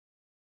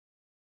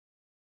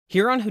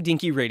Here on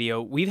Hodinkee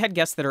Radio, we've had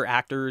guests that are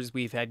actors,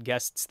 we've had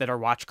guests that are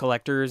watch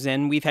collectors,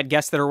 and we've had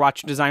guests that are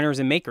watch designers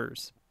and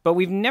makers. But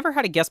we've never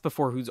had a guest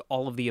before who's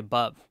all of the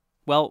above.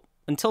 Well,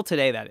 until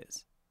today, that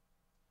is.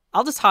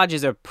 Aldis Hodge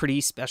is a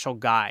pretty special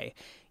guy.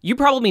 You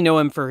probably know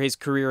him for his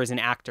career as an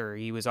actor.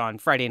 He was on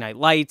Friday Night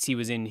Lights, he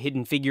was in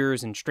Hidden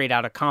Figures and Straight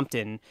Outta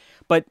Compton.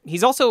 But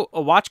he's also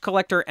a watch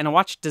collector and a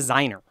watch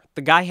designer.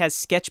 The guy has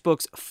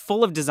sketchbooks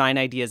full of design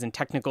ideas and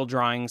technical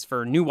drawings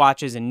for new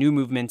watches and new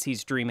movements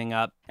he's dreaming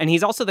up. And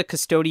he's also the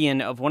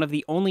custodian of one of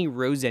the only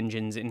Rose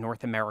engines in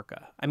North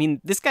America. I mean,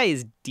 this guy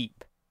is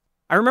deep.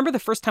 I remember the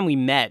first time we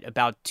met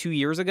about 2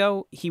 years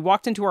ago. He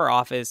walked into our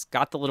office,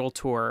 got the little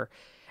tour,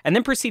 and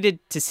then proceeded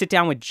to sit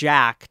down with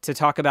Jack to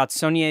talk about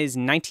Saulnier's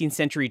 19th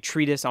century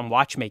treatise on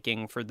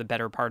watchmaking for the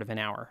better part of an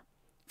hour.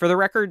 For the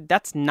record,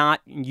 that's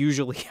not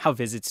usually how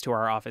visits to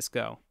our office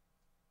go.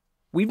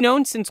 We've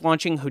known since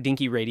launching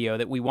Hodinkee Radio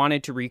that we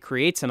wanted to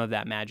recreate some of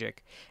that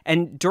magic,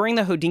 and during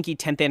the Hodinkee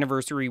 10th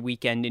anniversary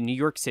weekend in New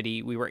York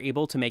City, we were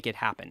able to make it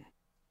happen.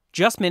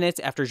 Just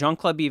minutes after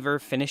Jean-Claude Biver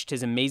finished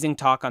his amazing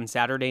talk on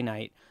Saturday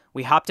night,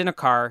 we hopped in a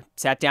car,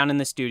 sat down in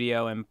the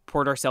studio, and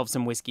poured ourselves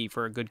some whiskey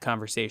for a good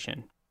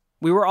conversation.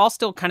 We were all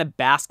still kind of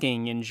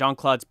basking in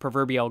Jean-Claude's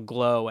proverbial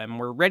glow, and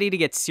were ready to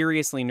get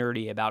seriously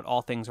nerdy about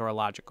all things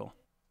horological.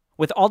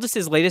 With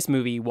Aldis's latest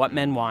movie, What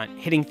Men Want,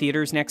 hitting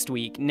theaters next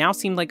week, now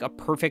seemed like a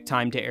perfect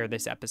time to air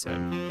this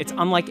episode. It's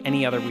unlike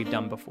any other we've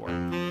done before.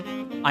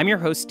 I'm your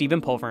host, Stephen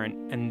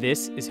Pulverin, and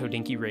this is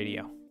Hodinkee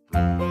Radio.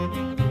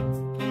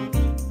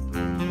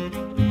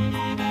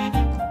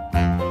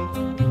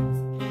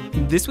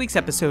 This week's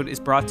episode is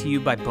brought to you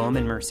by Baume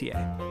 &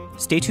 Mercier.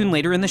 Stay tuned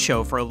later in the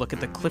show for a look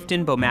at the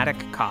Clifton Baumatic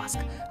Cosc,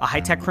 a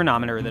high-tech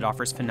chronometer that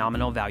offers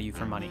phenomenal value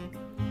for money.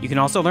 You can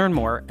also learn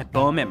more at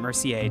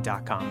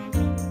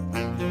baumeatmercier.com.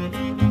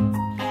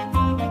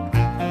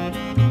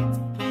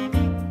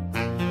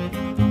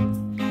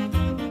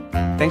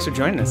 Thanks for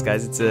joining us,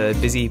 guys. It's a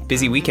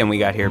busy weekend we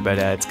got here, but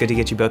it's good to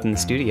get you both in the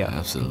studio.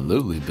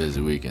 Absolutely busy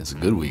weekend. It's a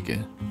good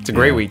weekend. It's a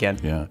great weekend.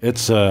 Yeah,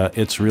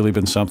 it's really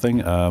been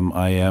something.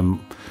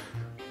 I'm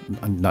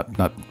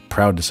not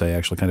proud to say,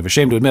 actually, kind of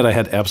ashamed to admit I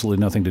had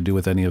absolutely nothing to do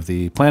with any of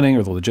the planning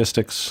or the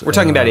logistics. We're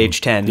talking about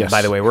H10, yes.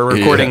 By the way. We're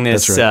recording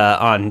this right.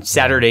 On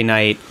Saturday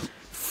night,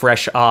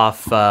 fresh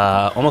off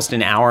almost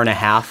an hour and a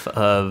half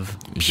of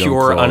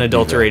pure,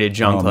 unadulterated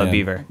Jean-Claude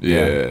Biver.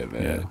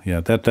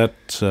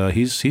 Yeah.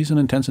 He's an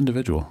intense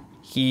individual.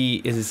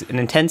 He is an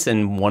intense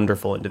and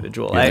wonderful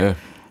individual. Yeah.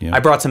 I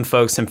brought some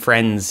folks, some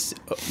friends,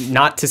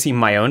 not to see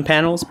my own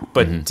panels,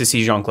 but to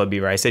see Jean-Claude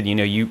Biver. I said,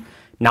 you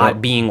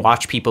being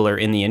watch people or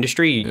in the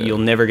industry, you'll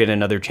never get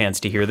another chance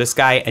to hear this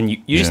guy, and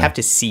you just have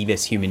to see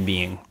this human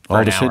being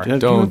for an hour.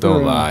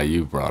 Don't lie,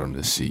 you brought him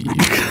to see you.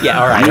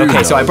 Yeah, all right,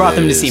 okay, so I brought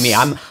them to see me.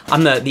 I'm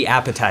the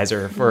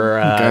appetizer for...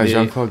 Guys,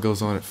 Jean-Claude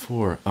goes on at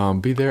 4.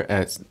 Be there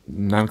at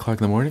 9 o'clock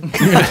in the morning.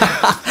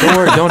 Don't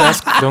worry, don't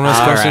ask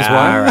questions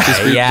why. All right,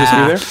 just be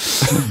there.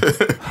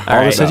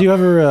 Aldis, had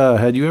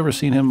you ever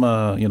seen him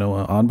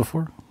on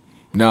before?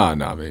 No, I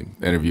mean,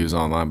 interviews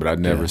online, but I'd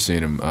never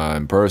seen him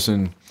in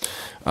person.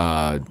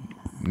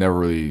 Never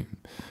really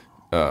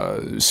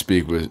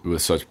speak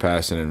with such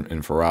passion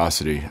and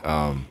ferocity.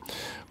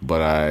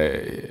 But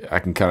I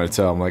can kind of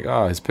tell. I'm like,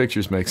 his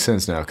pictures make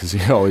sense now, because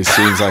he always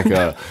seems like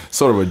a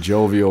sort of a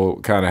jovial,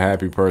 kind of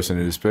happy person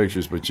in his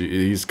pictures. But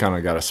he's kind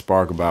of got a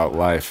spark about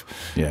life.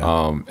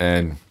 Yeah.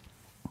 And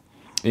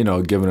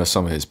giving us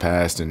some of his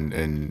past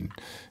and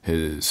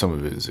some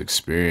of his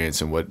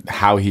experience and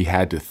how he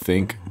had to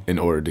think in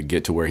order to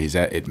get to where he's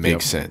at. It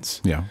makes sense.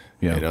 Yeah.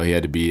 He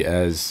had to be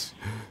as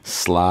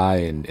sly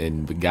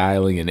and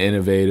beguiling and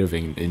innovative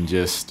and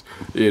just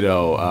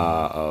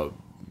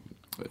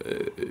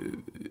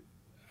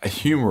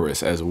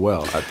humorous as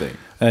well, I think.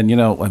 And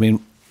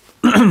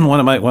one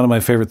of my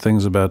favorite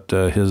things about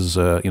his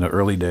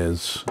early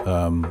days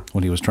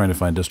when he was trying to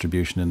find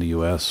distribution in the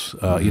U.S.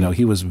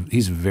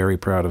 He's very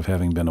proud of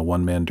having been a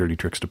one-man dirty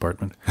tricks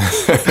department.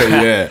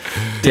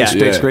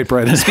 Takes great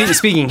pride in it.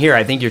 Speaking here,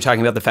 I think you're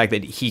talking about the fact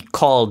that he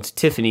called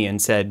Tiffany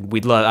and said,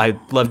 I'd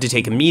love to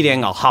take a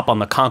meeting. I'll hop on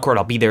the Concorde.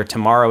 I'll be there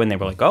tomorrow. And they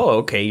were like, oh,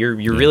 okay, you're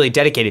really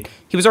dedicated.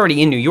 He was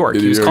already in New York.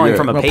 He was calling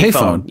from a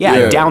payphone.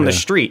 Down the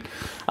street.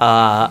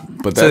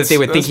 But so that they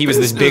would think he was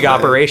this big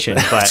operation.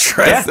 But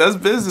that's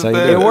business,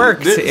 man. It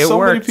worked. So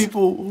many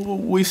people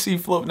we see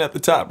floating at the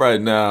top right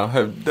now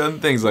have done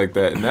things like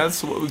that, and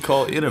that's what we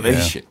call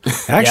innovation. Yeah.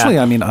 Actually,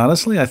 I mean,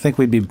 honestly, I think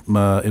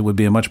it would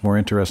be a much more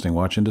interesting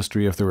watch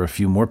industry if there were a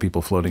few more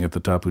people floating at the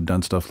top who'd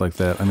done stuff like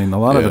that. I mean, a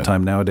lot of the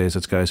time nowadays,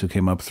 it's guys who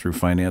came up through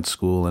finance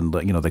school, and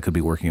they could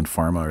be working in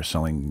pharma or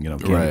selling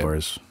candy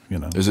bars.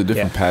 There's a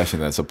different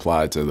passion that's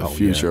applied to the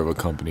future of a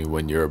company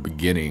when your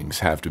beginnings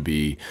have to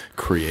be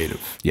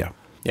creative. Yeah.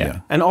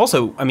 And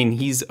also, I mean,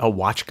 he's a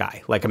watch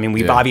guy.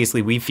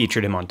 We've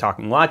featured him on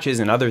Talking Watches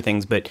and other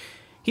things, but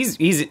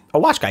he's a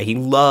watch guy. He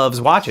loves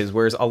watches,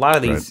 whereas a lot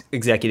of these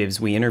executives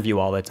we interview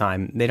all the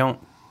time, they don't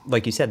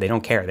like you said, they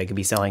don't care. They could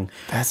be selling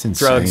That's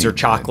insane, drugs or man.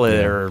 chocolate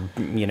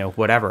Yeah. or,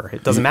 whatever.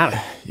 It doesn't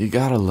matter. You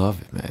gotta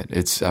love it, man.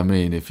 I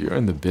mean, if you're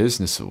in the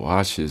business of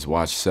watches,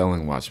 watch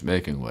selling,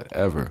 watchmaking,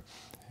 whatever,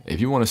 if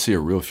you want to see a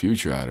real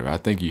future out of it, I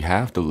think you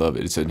have to love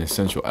it. It's an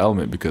essential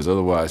element, because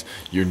otherwise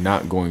you're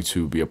not going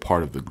to be a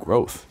part of the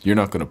growth. You're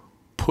not going to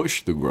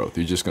push the growth.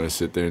 You're just going to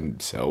sit there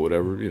and sell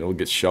whatever,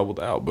 get shoveled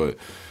out. But,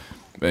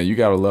 man, you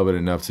got to love it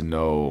enough to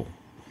know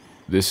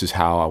this is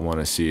how I want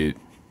to see it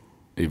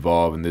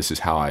evolve, and this is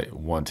how I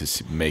want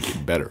to make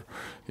it better.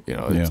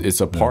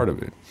 It's a part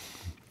of it.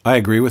 I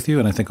agree with you,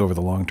 and I think over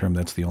the long term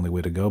that's the only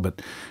way to go.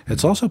 But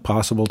it's also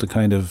possible to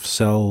kind of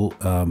sell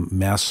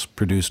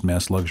mass-produced,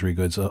 mass luxury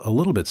goods a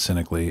little bit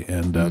cynically,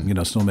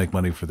 and still make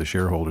money for the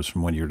shareholders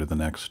from one year to the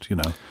next.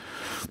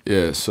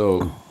 Yeah.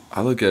 So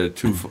I look at it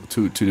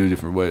two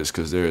different ways,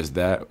 because there is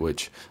that,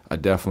 which I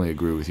definitely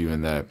agree with you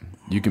in, that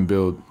you can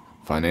build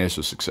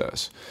financial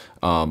success.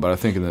 But I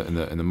think in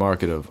the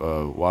market of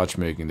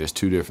watchmaking, there's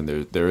two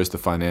different. There is the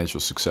financial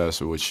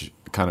success, which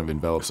kind of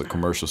envelops the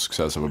commercial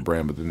success of a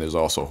brand, but then there's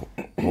also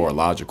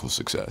horological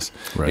success.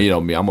 Right.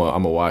 And, me, I'm a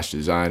watch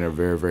designer,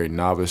 very, very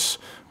novice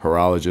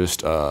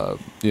horologist.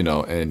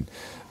 And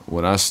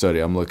when I study,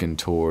 I'm looking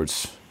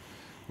towards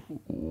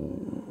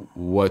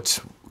what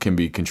can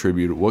be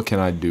contributed. What can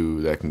I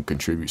do that can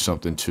contribute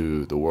something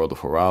to the world of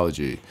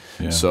horology?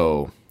 Yeah.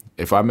 So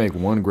if I make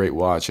one great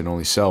watch and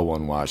only sell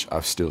one watch,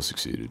 I've still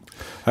succeeded.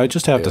 I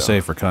just have to say,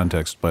 for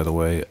context, by the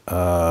way,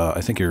 I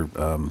think you're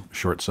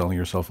short selling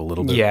yourself a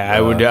little bit. Yeah,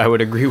 I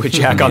would agree with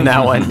Jack on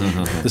that one.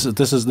 This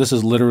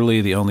is literally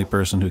the only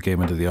person who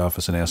came into the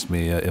office and asked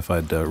me if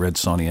I'd read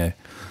Saunier.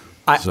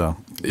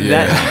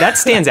 That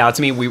stands out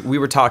to me. We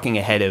were talking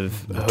ahead of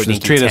Hodinkee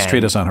 10.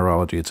 Treatise on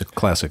horology. It's a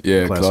classic.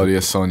 Yeah, classic.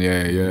 Claudia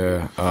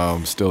Saunier.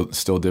 Yeah,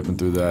 still dipping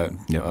through that.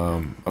 Yep.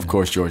 Of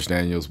course, George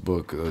Daniels'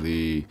 book,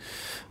 the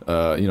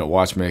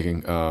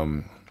watchmaking.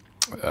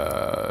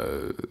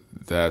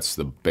 That's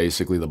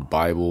basically the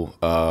Bible.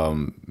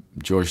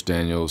 George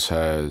Daniels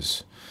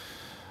has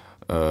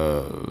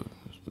a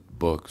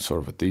book,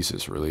 sort of a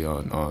thesis, really,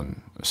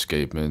 on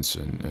escapements,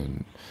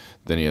 and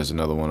then he has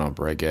another one on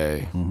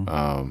Breguet.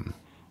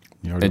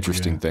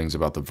 Interesting things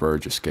about the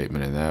Verge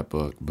escapement in that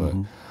book. But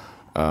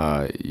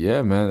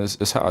yeah, man,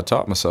 that's how I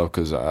taught myself,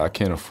 because I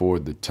can't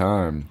afford the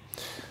time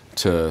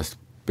to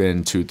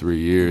spend 2-3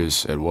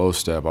 years at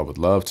WOSTEP. I would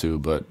love to,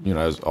 but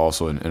as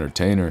also an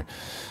entertainer,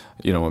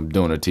 I'm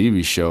doing a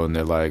TV show and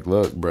they're like,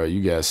 look, bro,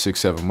 you got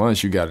 6-7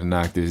 months, you got to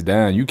knock this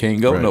down. You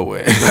can't go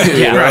nowhere.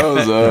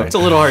 So it's a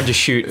little hard to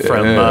shoot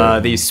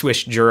from these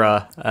Swiss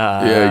Jura.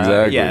 Yeah,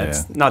 exactly. Yeah,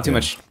 it's not too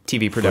much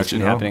TV production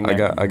happening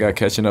there. I got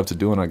catching up to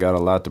do, and I got a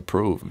lot to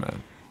prove,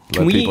 man.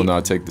 Let people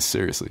not take this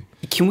seriously.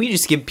 Can we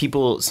just give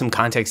people some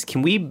context?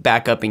 Can we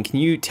back up, and can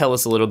you tell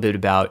us a little bit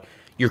about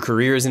your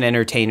career as an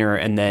entertainer,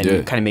 and then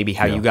kind of maybe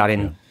how you got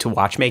into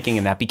watchmaking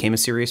and that became a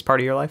serious part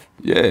of your life?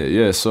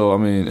 Yeah. So, I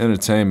mean,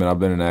 entertainment, I've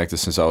been an actor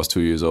since I was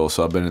 2 years old,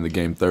 so I've been in the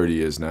game 30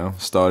 years now.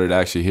 Started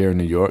actually here in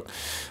New York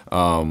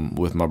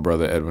with my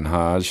brother Edwin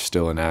Hodge,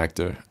 still an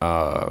actor.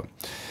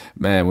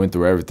 Man, went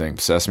through everything,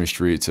 Sesame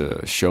Street to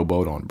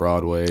Showboat on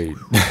Broadway,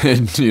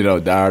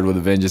 Died with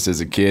a Vengeance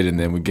as a kid, and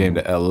then we came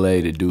to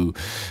L.A. to do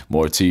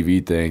more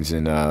TV things.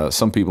 And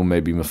some people may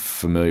be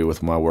familiar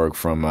with my work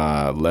from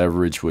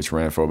Leverage, which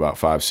ran for about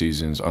 5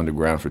 seasons,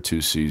 Underground for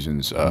 2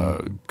 seasons,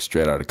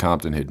 Straight Outta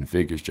Compton, Hidden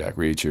Figures, Jack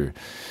Reacher.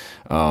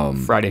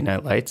 Friday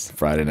Night Lights,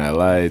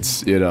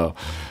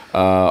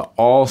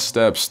 all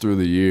steps through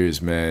the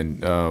years,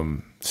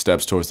 man.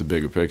 Steps towards the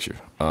bigger picture.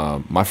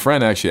 My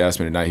friend actually asked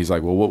me tonight, he's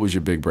like, well, what was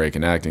your big break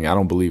in acting? I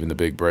don't believe in the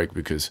big break,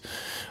 because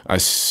I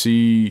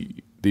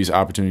see these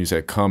opportunities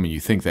that come and you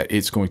think that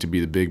it's going to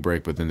be the big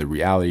break, but then the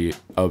reality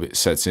of it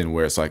sets in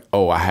where it's like,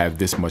 oh, I have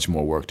this much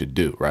more work to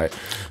do, right?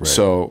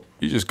 So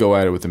you just go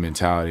at it with the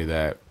mentality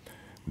that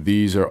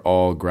these are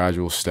all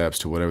gradual steps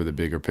to whatever the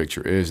bigger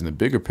picture is, and the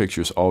bigger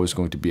picture is always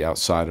going to be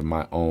outside of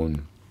my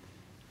own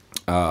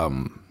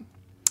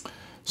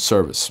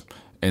service.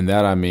 And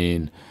that, I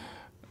mean,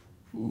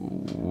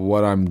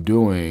 what I'm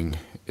doing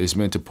is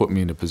meant to put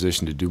me in a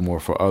position to do more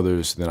for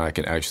others than I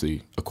can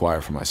actually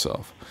acquire for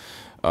myself,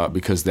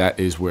 because that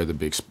is where the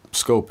big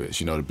scope is.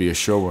 To be a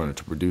showrunner,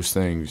 to produce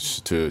things,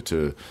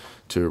 to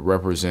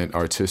represent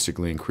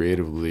artistically and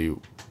creatively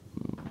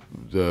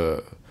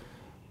the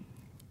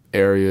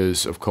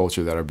areas of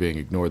culture that are being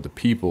ignored, the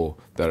people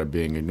that are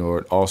being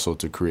ignored, also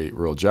to create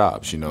real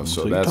jobs.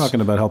 So you're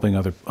talking about helping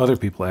other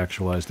people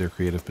actualize their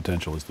creative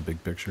potential is the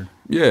big picture.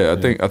 Yeah,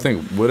 I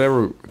think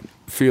whatever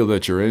field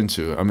that you're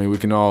into, I mean, we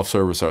can all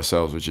service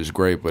ourselves, which is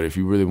great, but if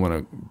you really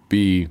want to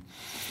be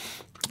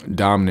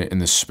dominant in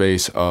the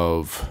space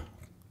of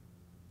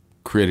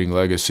creating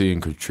legacy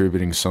and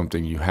contributing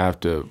something, you have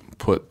to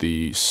put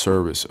the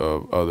service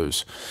of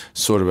others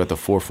sort of at the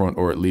forefront,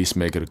 or at least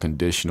make it a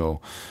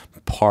conditional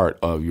part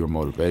of your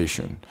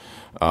motivation,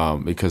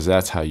 because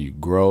that's how you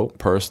grow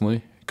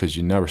personally, because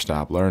you never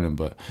stop learning,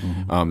 but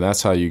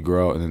that's how you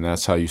grow, and then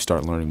that's how you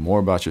start learning more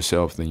about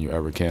yourself than you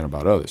ever can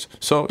about others.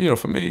 So,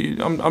 for me,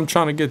 I'm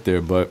trying to get there,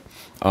 but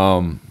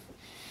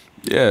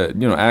Yeah,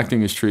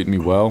 acting is treating me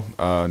well.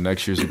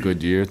 Next year's a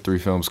good year. 3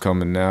 films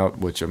coming out,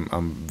 which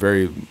I'm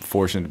very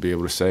fortunate to be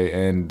able to say.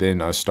 And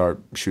then I start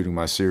shooting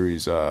my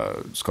series.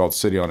 It's called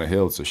City on a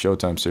Hill. It's a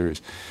Showtime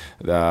series.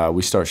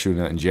 We start shooting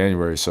that in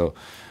January. So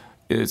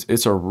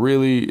it's a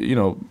really,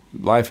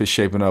 life is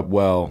shaping up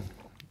well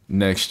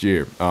next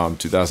year,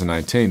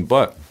 2019.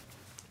 But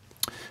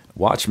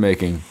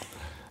watchmaking,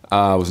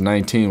 I was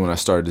 19 when I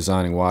started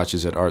designing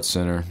watches at Art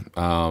Center,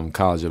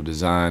 College of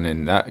Design,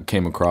 and that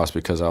came across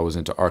because I was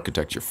into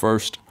architecture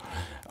first,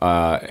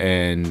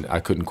 and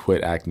I couldn't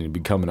quit acting to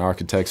become an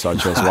architect, so I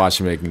chose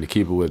watchmaking to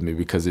keep it with me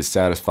because it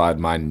satisfied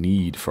my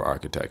need for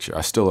architecture.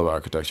 I still love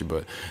architecture,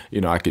 but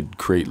I could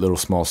create little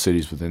small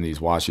cities within these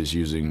watches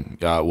using,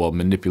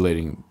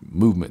 manipulating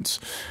movements.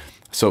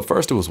 So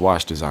first it was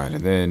watch design,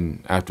 and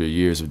then after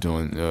years of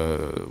doing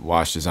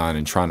watch design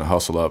and trying to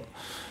hustle up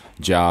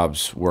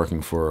jobs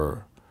working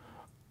for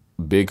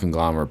big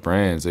conglomerate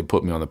brands, they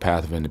put me on the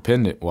path of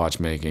independent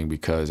watchmaking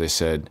because they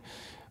said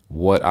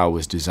what I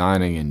was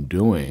designing and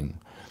doing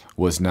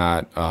was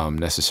not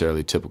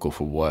necessarily typical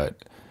for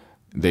what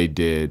they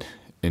did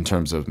in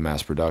terms of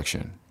mass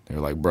production. They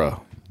were like,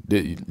 bro,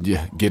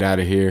 get out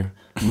of here.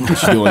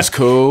 What you're doing is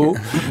cool,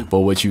 but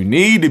what you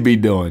need to be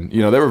doing,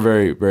 they were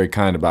very, very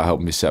kind about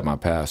helping me set my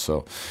path.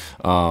 So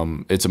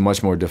it's a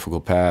much more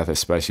difficult path,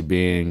 especially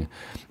being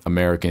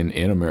American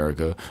in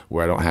America,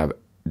 where I don't have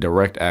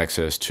direct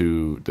access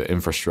to the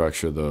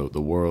infrastructure,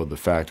 the world, the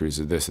factories,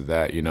 this and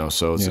that,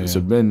 So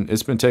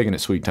it's been taking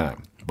its sweet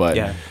time. But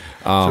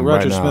so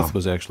Roger Smith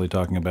was actually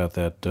talking about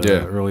that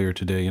earlier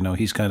today.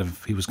 He was kind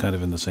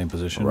of in the same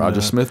position.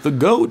 Roger Smith, the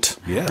GOAT.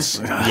 Yes,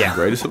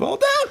 greatest of all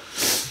time.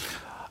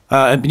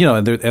 And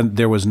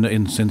there was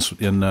in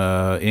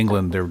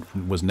England there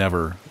was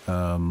never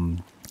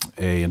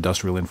a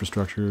industrial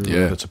infrastructure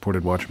that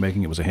supported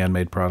watchmaking. It was a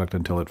handmade product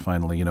until it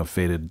finally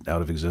faded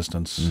out of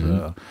existence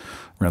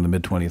around the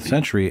mid 20th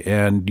century.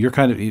 And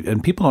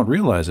and people don't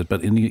realize it,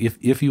 but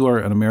if you are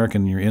an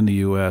American and you're in the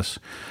U.S.,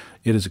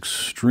 it is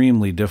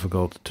extremely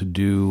difficult to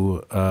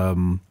do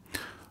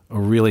a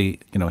really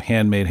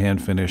handmade,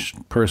 hand finished,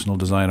 personal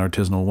design,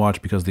 artisanal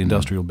watch because the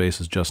industrial base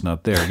is just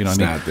not there.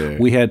 Not there.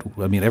 We had.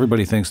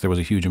 Everybody thinks there was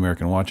a huge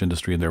American watch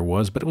industry, and there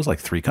was, but it was like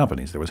 3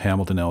 companies. There was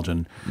Hamilton,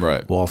 Elgin,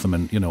 Waltham,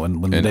 and and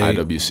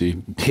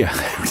IWC. Yeah,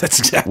 that's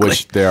exactly.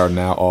 Which they are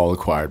now all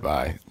acquired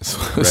by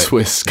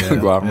Swiss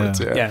conglomerates.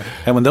 Yeah.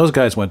 And when those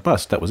guys went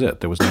bust, that was it.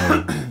 There was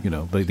no,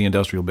 the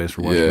industrial base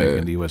for watchmaking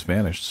in the U.S.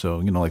 vanished. So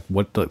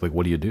what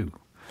do you do?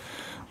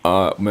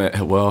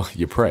 Man, well,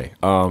 you pray.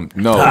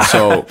 No,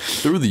 so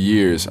through the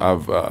years,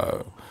 I've,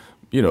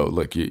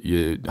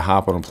 you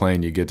hop on a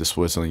plane, you get to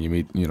Switzerland, you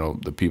meet,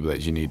 the people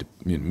that you need to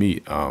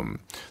meet.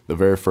 The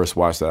very first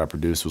watch that I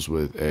produced was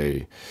with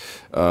a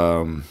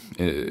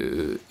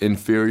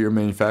inferior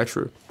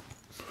manufacturer.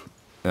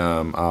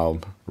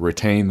 I'll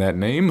retain that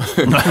name,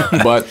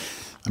 but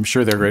I'm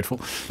sure they're grateful.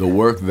 The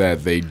work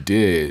that they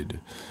did,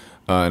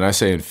 and I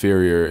say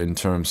inferior in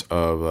terms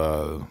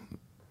of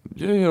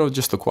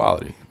just the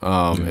quality.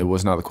 It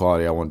was not the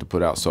quality I wanted to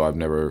put out, so I've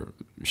never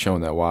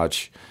shown that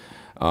watch.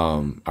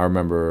 I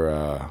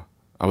remember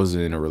I was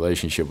in a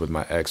relationship with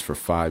my ex for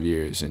 5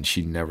 years, and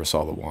she never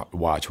saw the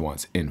watch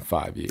once in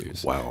 5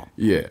 years. Wow.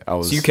 Yeah, I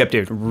was. So you kept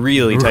it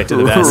really tight to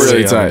the vest.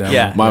 Really tight.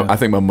 Yeah. I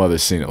think my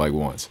mother's seen it like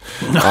once.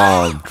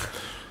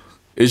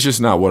 It's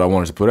just not what I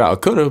wanted to put out. I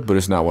could have, but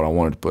it's not what I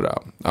wanted to put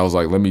out. I was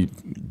like, let me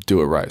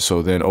do it right.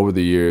 So then over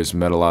the years,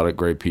 met a lot of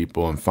great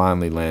people, and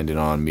finally landed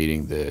on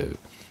meeting the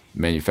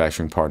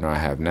manufacturing partner I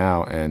have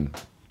now, and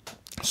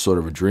sort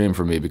of a dream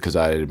for me because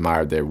I had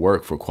admired their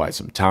work for quite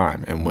some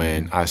time. And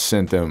when I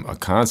sent them a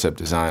concept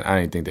design, I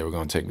didn't think they were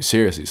going to take me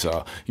seriously.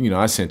 So,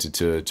 I sent it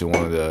to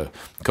one of the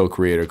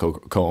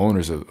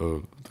co-owners of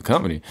the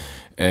company,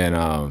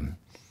 and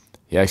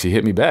he actually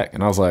hit me back.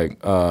 And I was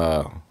like,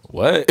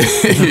 what?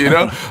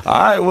 All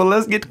right, well,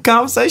 let's get the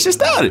conversation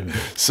started.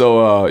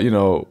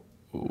 So,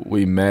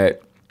 we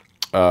met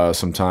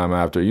some time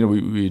after.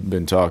 We'd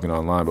been talking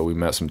online, but we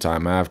met some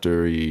time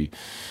after. He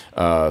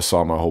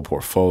saw my whole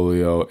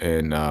portfolio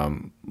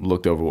and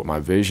looked over what my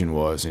vision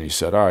was, and he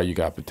said, all right, you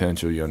got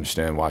potential, you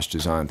understand watch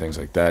design, things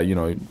like that,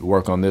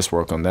 work on this,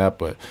 work on that,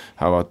 but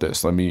how about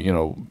this? Let me,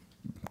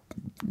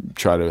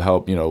 try to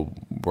help,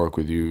 work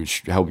with you,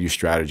 help you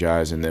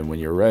strategize, and then when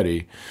you're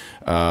ready,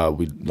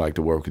 we'd like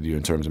to work with you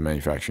in terms of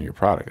manufacturing your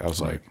product. I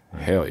was like,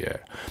 hell yeah.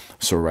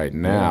 So right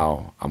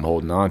now, I'm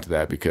holding on to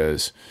that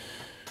because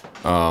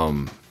there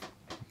are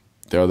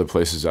other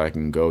places I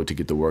can go to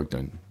get the work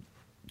done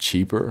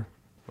cheaper.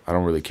 I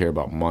don't really care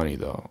about money,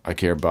 though. I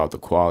care about the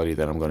quality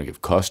that I'm going to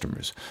give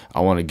customers.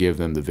 I want to give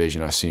them the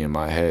vision I see in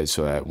my head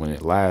so that when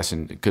it lasts,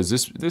 and because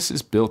this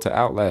is built to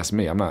outlast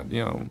me. I'm not,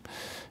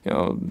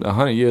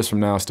 100 years from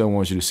now, I still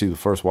want you to see the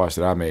first watch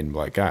that I made and be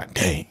like, God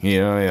dang,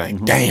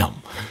 damn,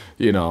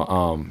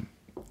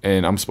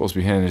 and I'm supposed to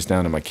be handing this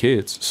down to my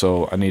kids,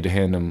 so I need to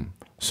hand them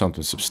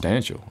something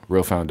substantial,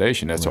 real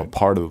foundation. That's a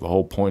part of the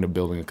whole point of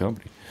building a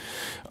company.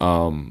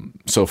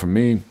 So for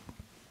me,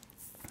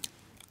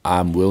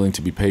 I'm willing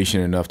to be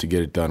patient enough to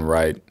get it done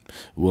right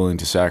willing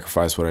to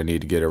sacrifice what I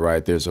need to get it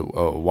right. There's a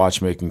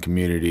watchmaking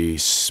community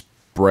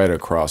spread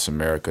across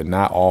America,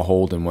 not all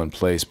hold in one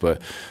place,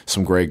 but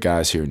some great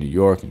guys here in New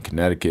York and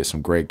Connecticut,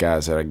 some great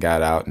guys that I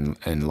got out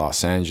in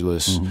Los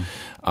Angeles,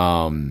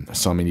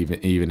 some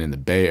even in the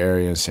Bay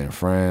Area in San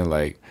Fran.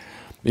 Like,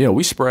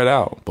 we spread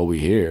out, but we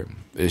here.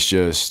 It's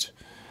just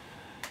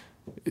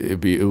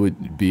it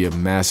would be a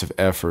massive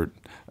effort,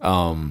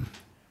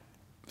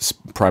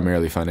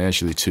 primarily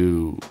financially,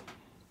 to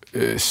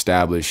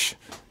establish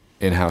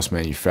in-house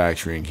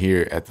manufacturing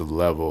here at the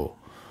level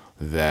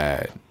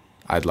that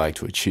I'd like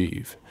to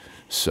achieve.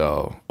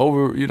 So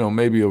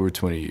maybe over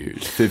 20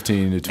 years,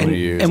 15 to 20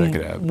 years, that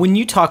could happen. When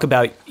you talk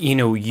about,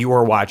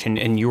 your watch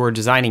and you're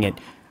designing it,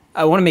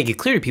 I want to make it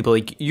clear to people,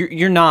 like,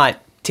 you're not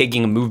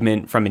taking a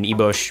movement from an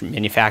eBush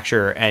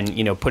manufacturer and,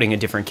 putting a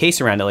different case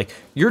around it. Like,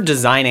 you're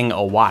designing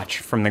a watch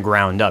from the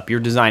ground up. You're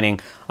designing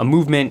a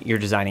movement, you're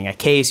designing a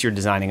case, you're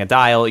designing a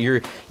dial.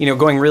 You're,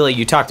 going really,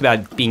 you talked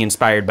about being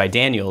inspired by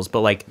Daniels, but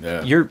like,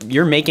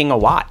 you're making a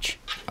watch.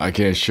 I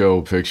can't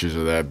show pictures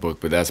of that book,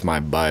 but that's my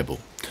Bible.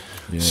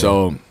 Yeah.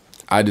 So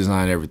I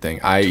design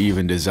everything. I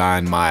even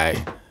design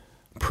my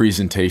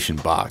presentation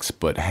box,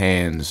 but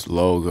hands,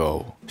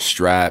 logo,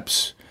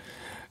 straps,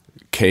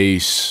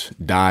 case,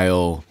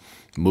 dial,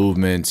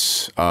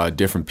 movements,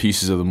 different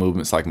pieces of the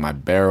movements, like my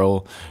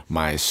barrel,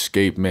 my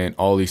escapement,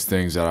 all these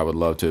things that I would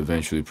love to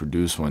eventually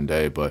produce one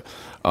day. But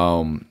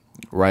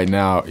right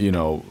now,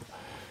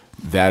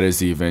 that is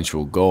the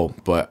eventual goal.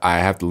 But I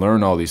have to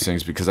learn all these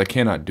things because I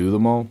cannot do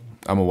them all.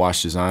 I'm a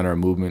watch designer, a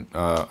movement,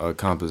 a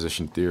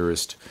composition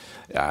theorist.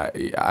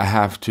 I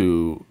have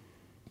to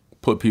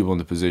put people in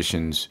the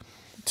positions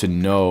to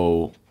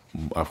know,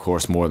 of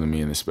course, more than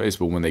me in the space.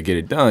 But when they get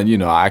it done,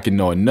 I can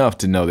know enough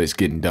to know that it's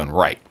getting done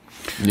right.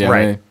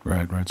 Yeah,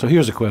 right. So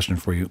here's a question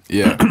for you.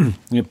 Yeah.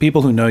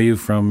 People who know you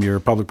from your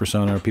public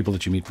persona, or people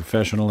that you meet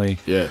professionally.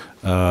 Yeah.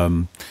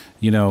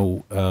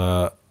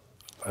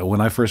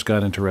 When I first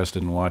got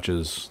interested in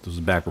watches, this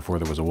was back before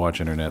there was a watch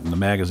internet, and the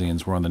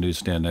magazines were on the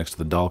newsstand next to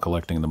the doll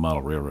collecting and the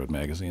model railroad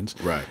magazines.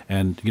 Right.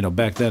 And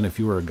back then, if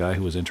you were a guy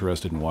who was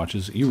interested in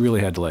watches, you really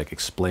had to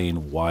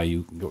explain why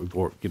you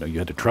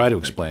had to try to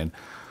explain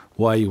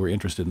why you were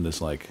interested in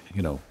this,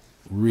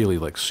 really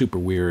super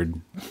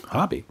weird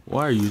hobby.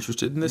 Why are you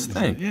interested in this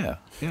thing? Yeah.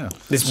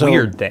 This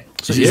weird thing.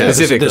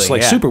 Specifically.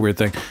 This super weird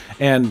thing.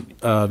 And,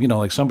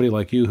 somebody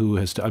like you who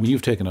has,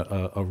 you've taken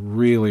a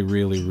really,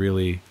 really,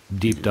 really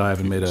deep dive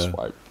and made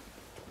a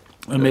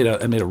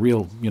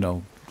real,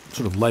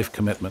 sort of life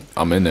commitment.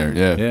 I'm in there,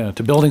 yeah. Yeah,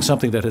 to building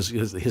something that has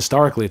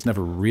historically, it's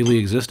never really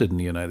existed in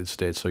the United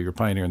States. So you're a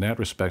pioneer in that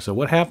respect. So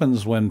what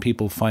happens when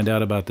people find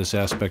out about this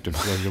aspect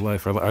of your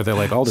life? Are they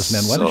like, Aldous,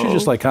 man, why don't you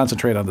just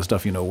concentrate on the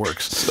stuff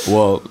works?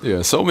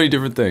 So many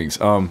different things.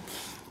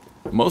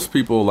 Most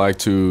people like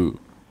to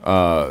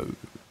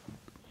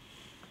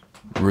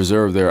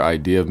reserve their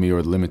idea of me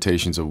or the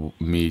limitations of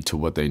me to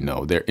what they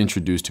know. They're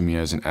introduced to me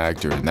as an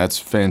actor, and that's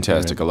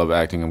fantastic. Right. I love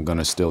acting. I'm going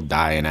to still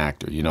die an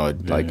actor,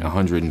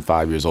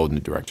 105 years old in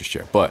the director's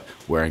chair, but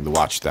wearing the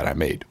watch that I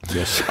made.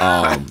 Yes.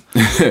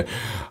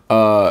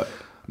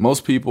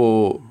 Most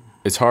people,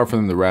 it's hard for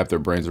them to wrap their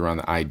brains around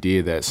the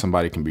idea that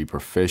somebody can be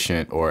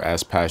proficient or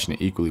as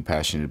passionate, equally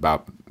passionate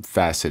about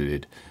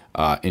faceted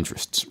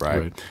interests,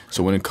 right?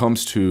 So when it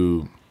comes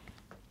to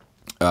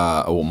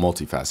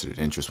multifaceted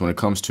interest. When it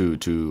comes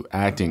to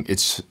acting,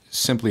 it's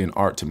simply an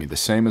art to me. The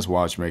same as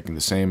watchmaking,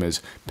 the same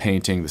as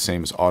painting, the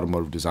same as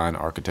automotive design,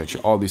 architecture,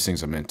 all these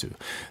things I'm into.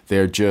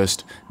 They're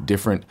just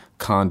different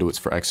conduits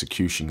for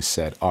executing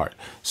said art.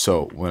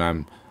 So when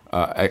I'm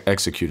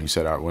executing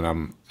said art, when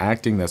I'm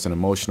acting, that's an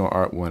emotional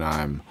art. When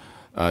I'm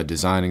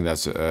designing,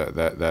 that's sort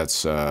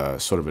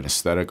of an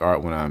aesthetic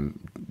art. When I'm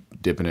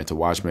dipping into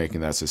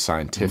watchmaking, that's a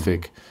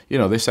scientific.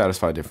 They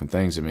satisfy different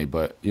things in me,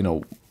 but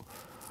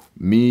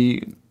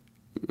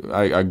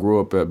I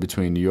grew up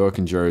between New York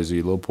and Jersey,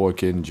 a little poor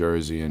kid in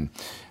Jersey, and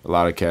a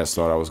lot of cats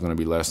thought I was going to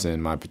be less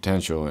than my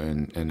potential.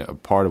 And a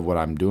part of what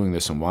I'm doing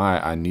this and why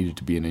I needed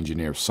to be an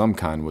engineer of some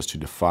kind was to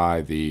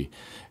defy the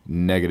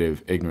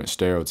negative, ignorant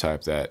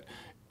stereotype that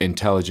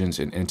intelligence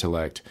and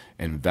intellect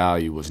and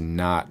value was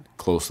not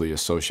closely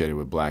associated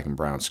with black and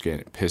brown skin.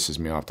 It pisses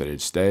me off that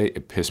it stay.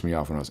 It pissed me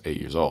off when I was 8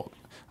 years old.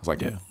 I was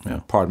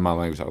like, pardon my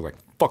language, I was like,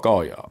 fuck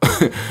all y'all.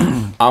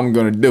 I'm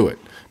going to do it.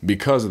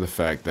 Because of the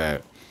fact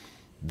that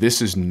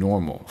this is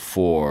normal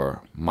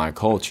for my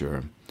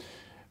culture,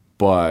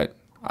 but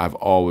I've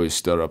always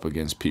stood up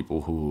against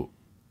people who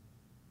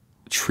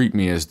treat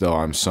me as though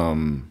I'm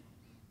some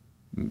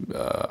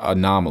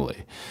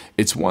anomaly.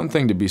 It's one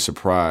thing to be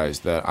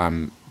surprised that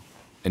I'm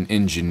an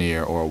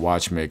engineer or a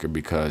watchmaker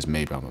because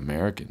maybe I'm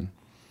American,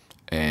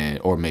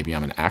 or maybe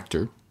I'm an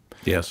actor.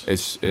 Yes,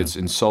 it's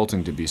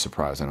insulting to be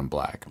surprised that I'm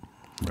black,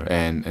 right.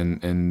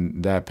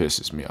 and that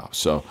pisses me off.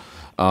 So.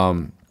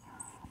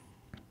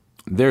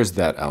 There's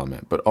that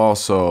element, but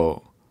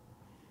also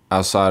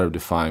outside of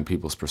defying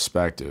people's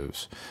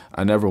perspectives,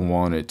 I never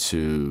wanted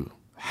to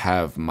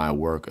have my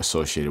work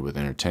associated with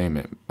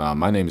entertainment.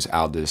 My name is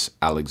Aldous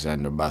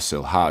Alexander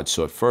Basil Hodge.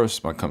 So at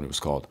first, my company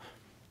was called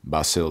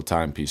Basil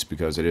Timepiece,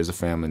 because it is a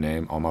family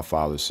name on my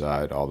father's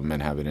side. All the men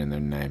have it in their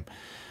name,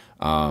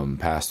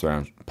 passed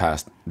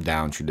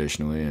down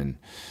traditionally, and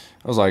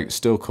I was like,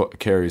 still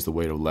carries the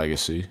weight of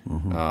legacy.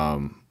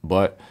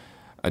 But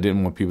I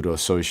didn't want people to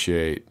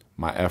associate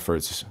my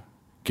efforts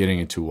getting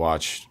into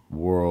watch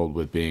world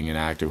with being an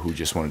actor who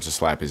just wanted to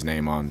slap his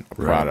name on a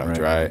product,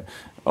 right?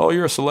 Oh,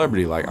 you're a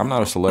celebrity. Like, I'm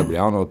not a celebrity.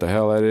 I don't know what the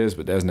hell that is,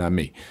 but that's not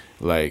me.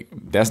 Like,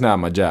 that's not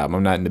my job.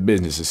 I'm not in the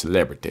business of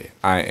celebrity.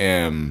 I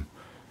am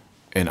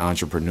an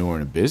entrepreneur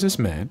and a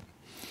businessman.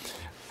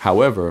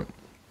 However,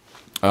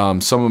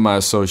 some of my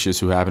associates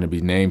who happen to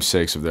be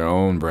namesakes of their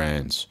own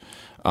brands,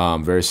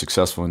 very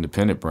successful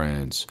independent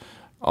brands,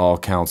 all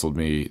counseled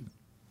me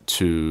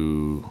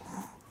to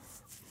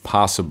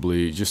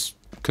possibly just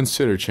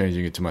consider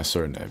changing it to my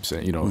surname,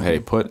 saying, hey,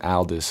 put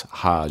Aldis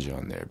Hodge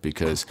on there,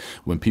 because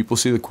when people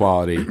see the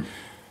quality,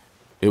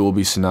 it will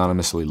be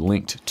synonymously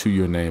linked to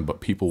your name, but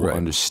people will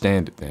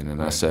understand it then.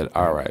 And I said,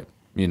 all right,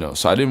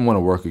 so I didn't want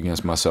to work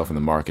against myself in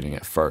the marketing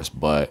at first,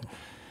 but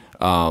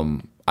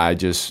I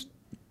just,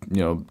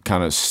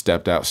 kind of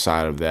stepped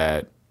outside of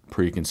that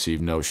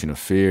preconceived notion of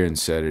fear and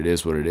said it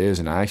is what it is.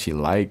 And I actually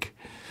like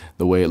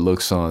the way it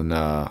looks on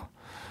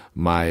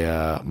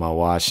my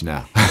watch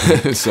now.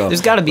 So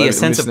there's got to be a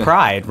sense of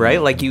pride, right?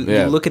 Like you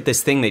look at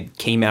this thing that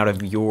came out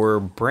of your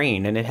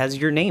brain and it has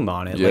your name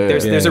on it. Like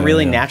there's a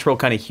really natural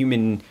kind of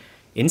human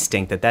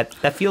instinct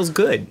that feels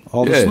good.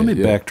 Aldis, let me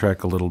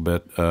backtrack a little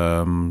bit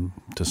to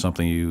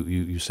something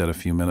you said a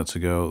few minutes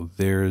ago.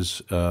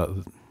 There's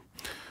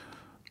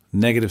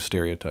negative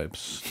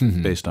stereotypes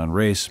based on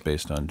race,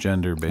 based on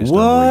gender, based on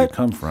where you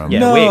come from. Yeah,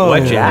 no. Wait,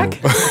 what, Jack?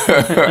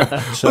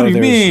 So what do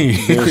you mean?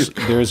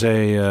 There's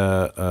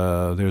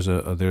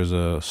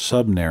a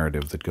sub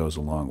narrative that goes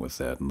along with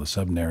that, and the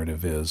sub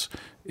narrative is,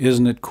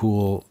 isn't it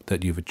cool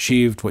that you've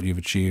achieved what you've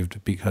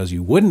achieved because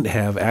you wouldn't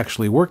have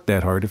actually worked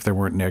that hard if there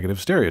weren't negative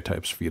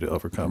stereotypes for you to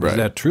overcome? Right. Is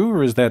that true,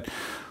 or is that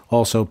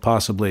also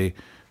possibly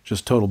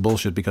just total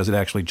bullshit because it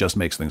actually just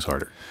makes things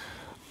harder?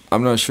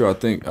 I'm not sure. I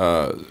think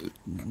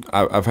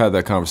I've had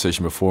that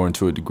conversation before, and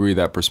to a degree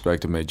that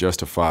perspective may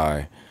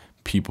justify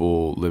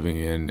people living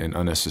in an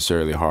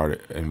unnecessarily hard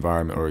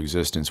environment or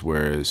existence,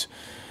 whereas,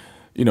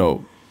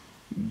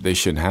 they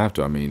shouldn't have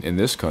to. I mean, in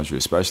this country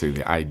especially,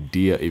 the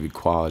idea of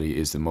equality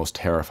is the most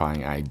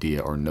terrifying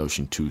idea or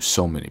notion to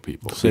so many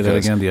people. Say that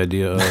again, the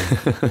idea of...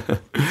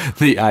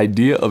 The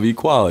idea of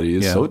equality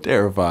is so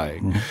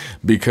terrifying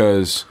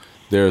because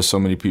there are so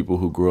many people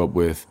who grew up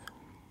with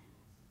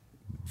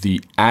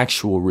the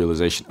actual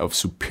realization of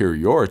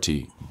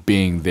superiority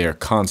being their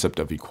concept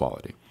of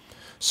equality.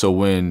 So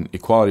when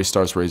equality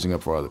starts raising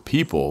up for other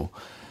people,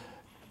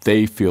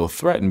 they feel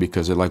threatened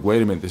because they're like,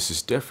 wait a minute, this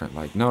is different.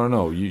 Like,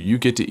 no, you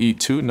get to eat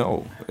too?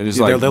 No. It is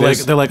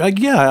they're like,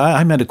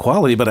 I meant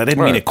equality, but I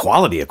didn't mean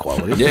equality.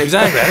 Yeah,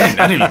 exactly.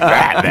 I didn't mean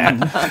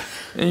that.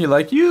 And you're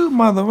like, you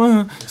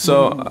mother.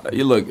 So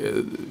you look,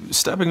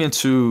 stepping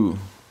into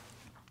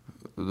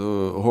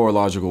the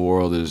horological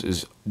world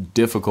is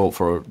difficult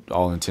for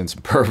all intents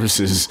and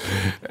purposes,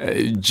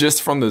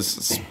 just from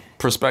the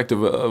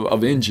perspective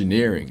of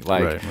engineering.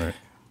 Like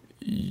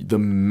the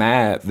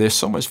math, there's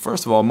so much.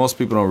 First of all, most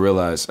people don't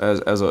realize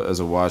as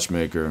a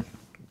watchmaker,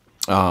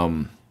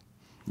 you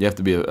have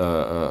to be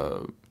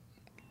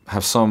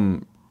have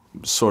some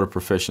sort of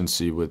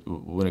proficiency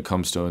when it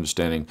comes to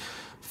understanding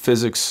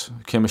physics,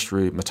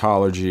 chemistry,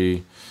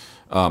 metallurgy,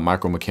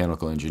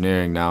 micromechanical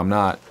engineering. Now, I'm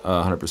not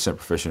 100%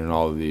 proficient in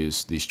all of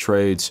these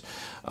trades.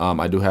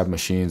 I do have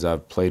machines.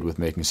 I've played with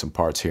making some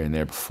parts here and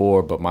there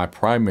before, but my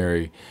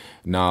primary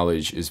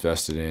knowledge is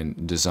vested in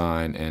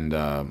design and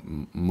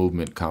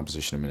movement,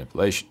 composition, and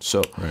manipulation.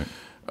 So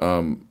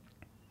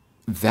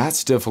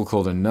that's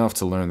difficult enough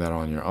to learn that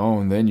on your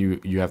own. Then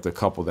you have to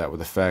couple that with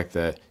the fact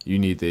that you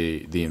need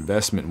the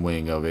investment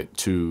wing of it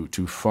to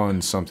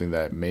fund something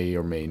that may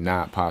or may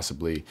not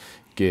possibly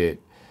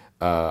get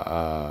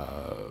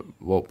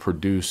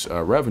produce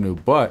revenue,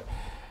 but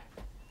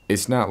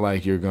it's not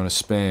like you're going to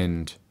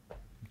spend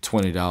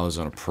 $20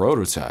 on a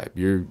prototype.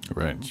 You're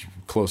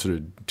closer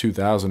to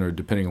 $2,000, or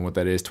depending on what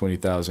that is,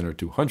 $20,000 or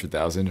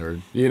 $200,000,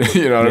 or you know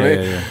what I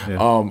mean.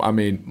 Yeah. I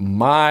mean,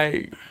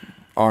 my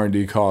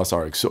R&D costs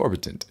are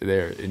exorbitant.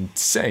 They're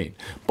insane,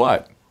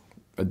 but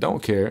I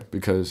don't care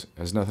because it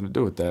has nothing to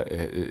do with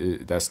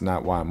that. That's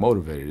not why I'm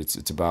motivated.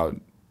 It's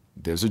about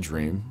there's a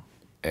dream,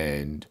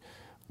 and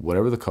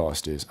whatever the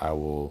cost is, I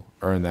will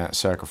earn that,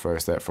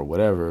 sacrifice that for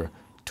whatever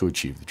to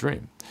achieve the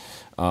dream,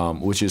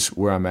 which is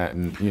where I'm at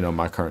in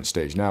my current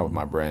stage now with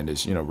my brand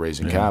is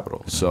raising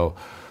capital. Yeah. So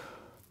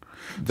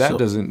that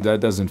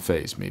doesn't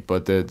faze me.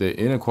 But the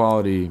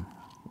inequality,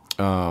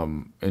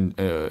 and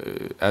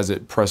as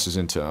it presses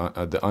into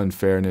the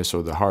unfairness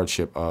or the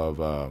hardship of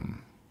a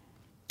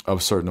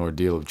certain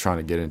ordeal of trying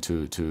to get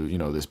into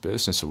this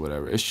business or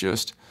whatever, it's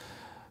just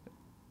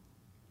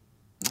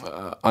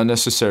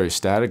unnecessary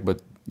static,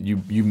 but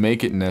you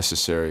make it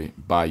necessary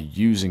by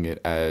using it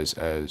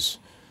as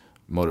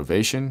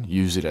motivation,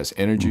 use it as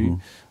energy.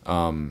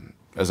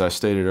 as I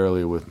stated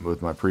earlier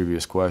with my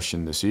previous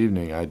question this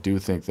evening, I do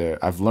think that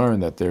I've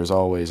learned that there's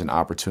always an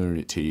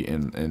opportunity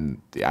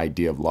in the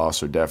idea of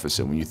loss or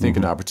deficit. When you think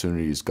an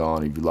opportunity is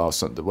gone, if you lost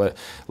something,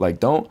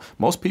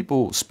 most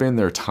people spend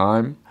their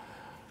time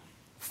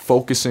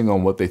focusing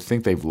on what they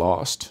think they've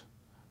lost,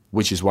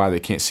 which is why they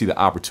can't see the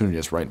opportunity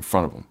that's right in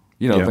front of them.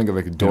 Think of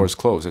like the door's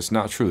closed. It's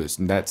not true.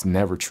 That's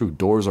never true.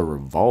 Doors are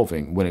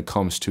revolving when it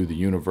comes to the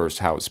universe,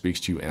 how it speaks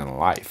to you in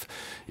life.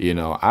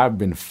 I've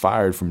been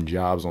fired from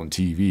jobs on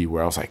TV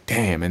where I was like,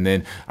 damn. And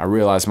then I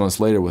realized months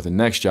later with the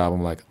next job,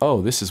 I'm like,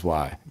 oh, this is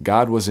why.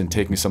 God wasn't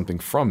taking something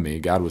from me.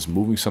 God was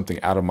moving something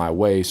out of my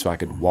way so I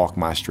could walk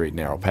my straight,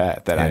 narrow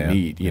path that I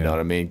need. You know what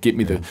I mean? Get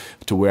me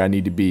to where I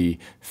need to be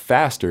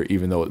faster,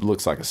 even though it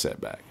looks like a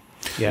setback.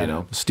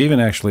 Yeah. Stephen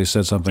actually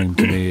said something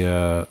to me.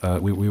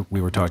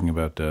 We were talking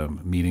about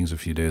meetings a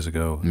few days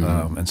ago,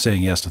 and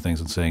saying yes to things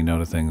and saying no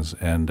to things.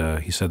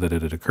 And he said that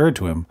it had occurred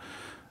to him,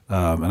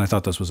 and I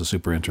thought this was a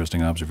super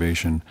interesting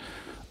observation,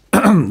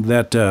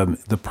 that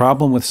the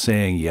problem with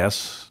saying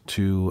yes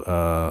to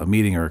a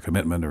meeting or a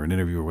commitment or an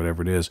interview or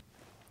whatever it is,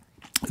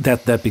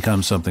 that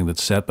becomes something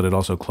that's set, but it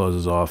also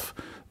closes off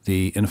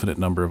the infinite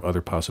number of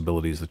other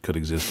possibilities that could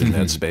exist in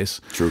that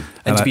space. True.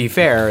 And to be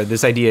fair,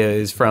 this idea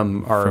is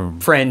from our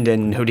friend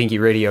and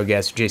Hodinkee Radio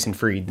guest, Jason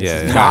Fried.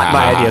 This is not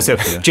my idea. So,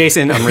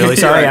 Jason, I'm really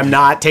sorry. I'm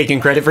not taking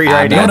credit for your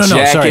idea. No,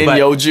 sorry. But,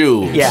 your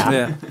jewels.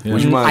 Yeah.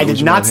 I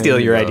did not steal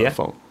your idea.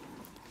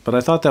 But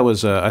I thought that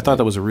was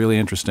a really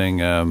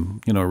interesting,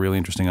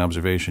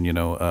 observation.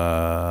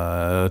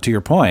 To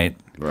your point,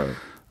 right?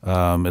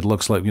 It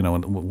looks like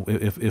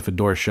if a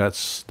door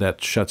shuts,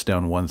 that shuts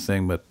down one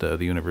thing, but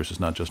the universe is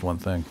not just one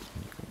thing.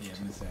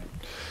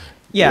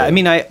 Yeah, I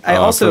mean, I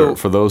also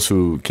for those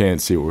who can't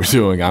see what we're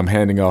doing, I'm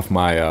handing off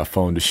my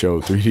phone to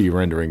show 3D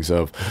renderings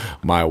of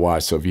my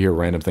watch. So if you hear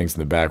random things in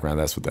the background,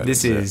 that's what that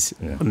is. This is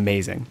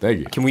amazing. Thank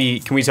you. Can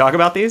we talk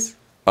about these?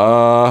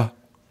 A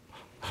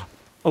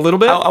little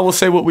bit. I will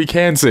say what we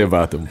can say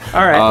about them.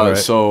 All right.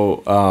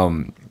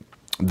 So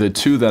the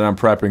two that I'm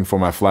prepping for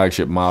my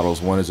flagship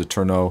models, one is a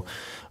Tourneau.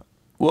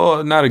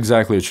 Well, not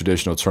exactly a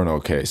traditional Tourneau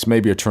case.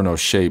 Maybe a Tourneau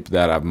shape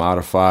that I've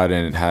modified,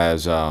 and it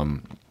has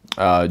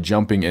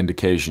jumping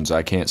indications.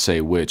 I can't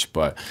say which,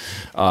 but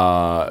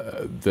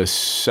the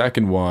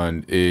second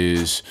one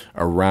is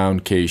a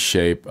round case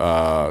shape,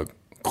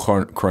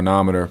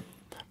 chronometer,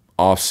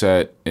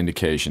 offset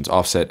indications,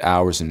 offset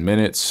hours and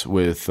minutes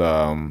with...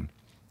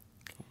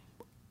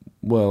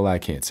 well, I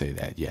can't say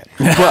that yet.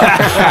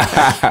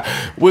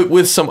 But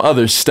with some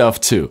other stuff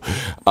too.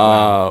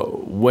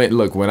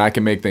 When I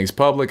can make things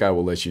public, I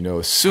will let you know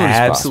as soon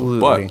as possible.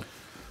 Absolutely.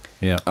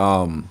 But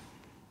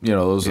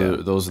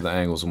those are the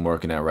angles I'm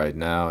working at right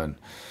now, and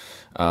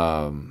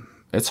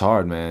it's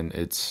hard, man.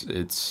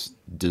 It's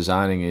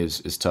designing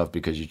is tough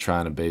because you're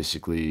trying to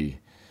basically.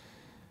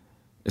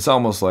 It's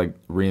almost like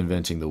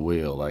reinventing the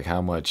wheel. Like,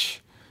 how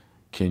much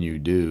can you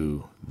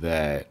do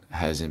that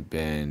hasn't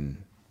been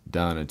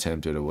done,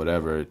 attempted, or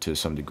whatever to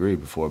some degree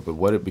before? But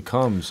what it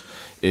becomes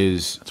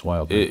is it's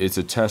wild. It's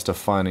a test of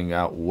finding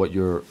out what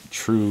your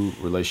true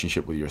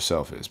relationship with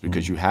yourself is,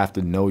 because you have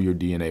to know your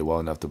DNA well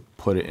enough to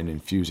put it and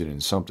infuse it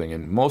in something.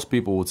 And most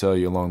people will tell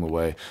you along the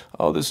way,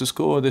 oh, this is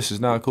cool, this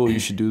is not cool, you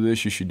should do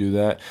this, you should do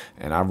that.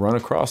 And I've run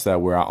across that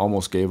where I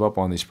almost gave up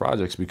on these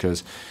projects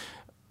because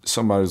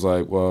somebody's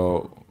like,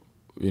 well,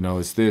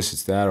 it's this,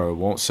 it's that, or it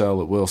won't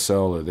sell, it will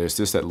sell, or there's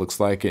this that looks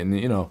like it.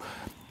 And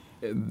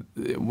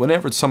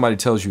whenever somebody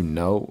tells you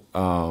no,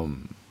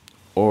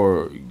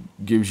 or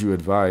gives you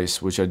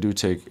advice, which I do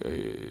take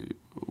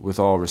with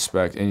all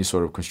respect, any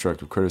sort of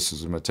constructive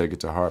criticism, I take it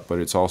to heart, but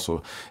it's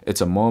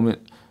a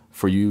moment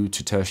for you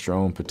to test your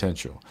own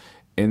potential.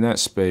 In that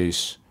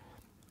space,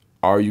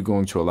 are you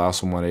going to allow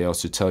somebody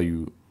else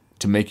to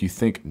make you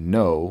think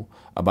no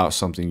about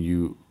something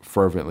you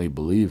fervently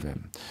believe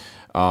in?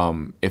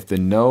 If the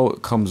no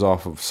comes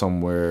off of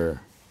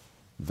somewhere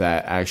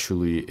that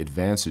actually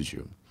advances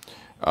you,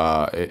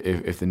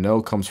 if the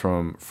no comes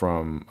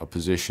from a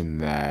position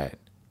that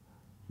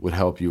would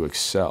help you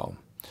excel,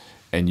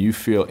 and you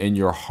feel in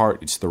your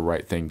heart it's the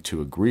right thing to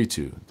agree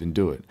to, then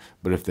do it.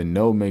 But if the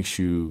no makes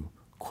you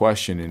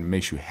question and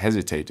makes you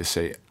hesitate to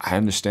say, I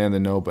understand the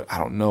no, but I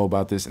don't know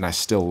about this, and I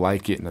still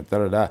like it, and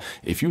da-da-da.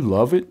 If you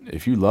love it,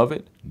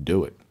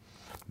 do it.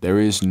 There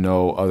is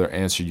no other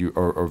answer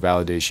or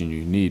validation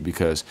you need,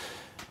 because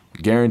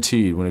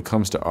guaranteed when it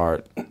comes to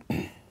art,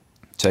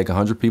 take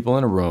 100 people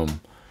in a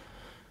room,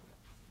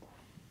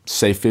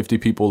 say 50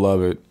 people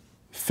love it,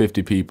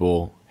 50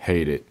 people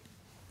hate it.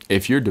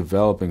 If you're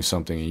developing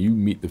something and you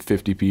meet the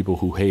 50 people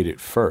who hate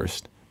it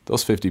first,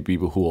 those 50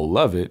 people who will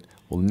love it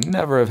will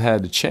never have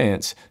had the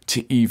chance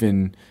to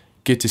even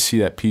get to see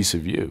that piece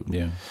of you.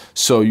 Yeah.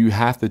 So you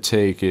have to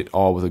take it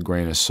all with a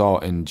grain of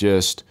salt, and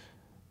just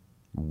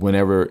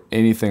whenever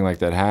anything like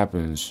that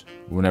happens,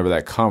 whenever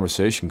that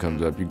conversation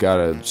comes up, you got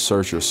to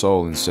search your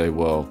soul and say,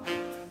 well,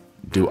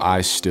 do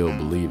I still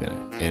believe in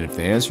it? And if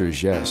the answer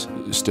is yes,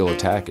 still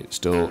attack it,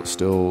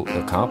 still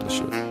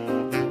accomplish it.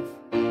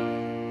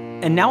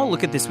 And now we'll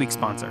look at this week's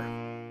sponsor.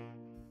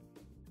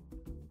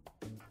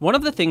 One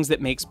of the things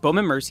that makes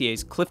Bowman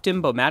Mercier's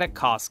Clifton Bowmatic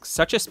Kosk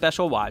such a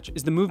special watch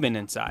is the movement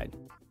inside.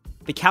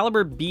 The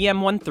caliber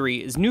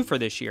BM13 is new for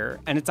this year,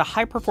 and it's a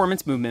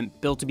high-performance movement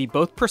built to be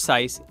both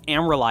precise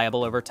and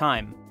reliable over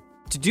time.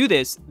 To do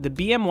this, the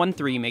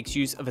BM13 makes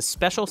use of a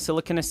special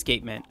silicon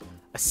escapement,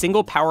 a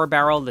single power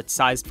barrel that's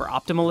sized for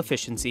optimal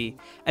efficiency,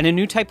 and a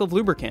new type of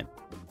lubricant,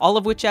 all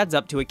of which adds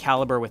up to a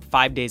caliber with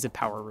 5 days of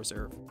power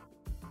reserve.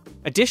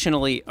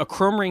 Additionally, a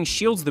chrome ring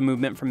shields the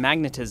movement from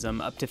magnetism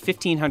up to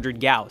 1500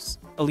 Gauss,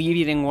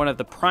 alleviating one of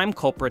the prime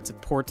culprits of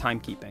poor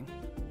timekeeping.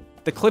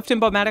 The Clifton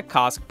Bowmatic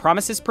Kosk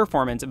promises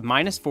performance of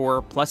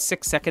 -4 plus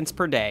 6 seconds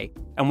per day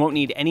and won't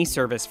need any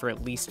service for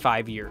at least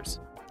 5 years.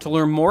 To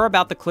learn more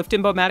about the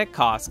Clifton Bowmatic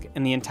Kosk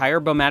and the entire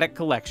Bowmatic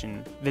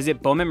collection,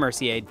 visit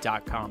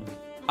bowmanmercier.com.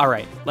 All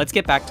right, let's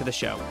get back to the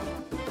show.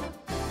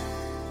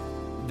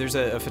 There's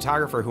a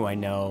photographer who I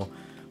know,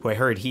 who I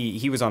heard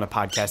he was on a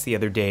podcast the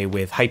other day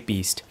with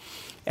Hypebeast,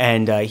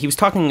 and he was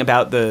talking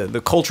about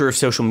the culture of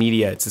social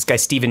media. It's this guy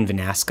Steven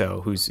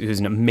Vanasco, who's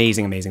an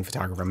amazing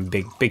photographer. I'm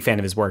a big fan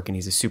of his work, and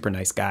he's a super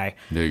nice guy.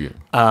 Dig it.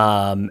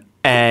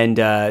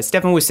 And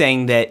Stefan was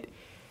saying that,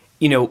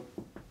 you know,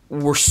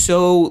 we're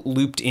so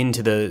looped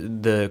into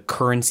the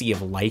currency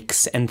of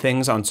likes and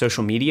things on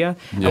social media,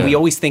 and we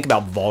always think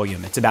about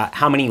volume. It's about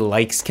how many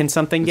likes can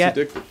something get.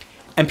 Addictive.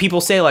 And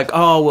people say like,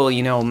 oh, well,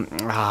 you know,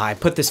 I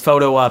put this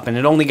photo up and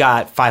it only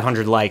got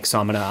 500 likes, so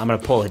I'm gonna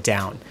pull it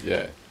down.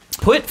 Yeah.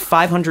 Put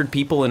 500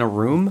 people in a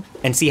room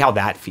and see how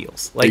that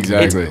feels. Like,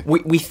 exactly.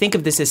 We think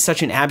of this as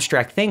such an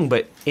abstract thing,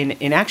 but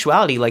in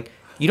actuality, like,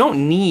 you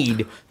don't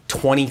need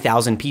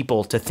 20,000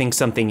 people to think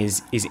something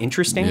is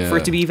interesting for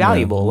it to be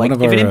valuable. Yeah. Like,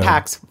 if it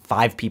impacts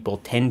 5 people,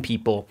 10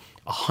 people,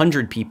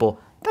 100 people,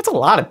 that's a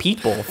lot of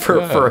people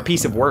for a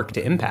piece of work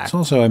to impact. It's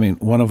also, I mean,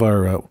 one of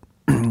our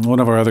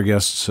other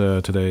guests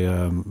today,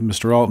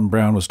 Mr. Alton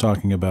Brown, was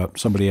talking about,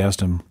 somebody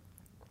asked him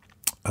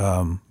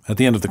at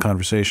the end of the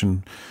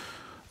conversation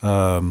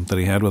that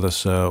he had with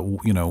us,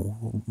 you know,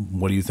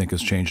 what do you think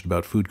has changed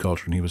about food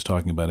culture? And he was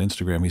talking about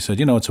Instagram. He said,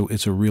 you know,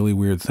 it's a really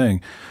weird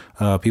thing.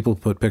 People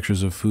put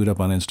pictures of food up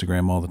on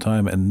Instagram all the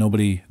time, and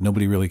nobody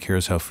really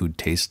cares how food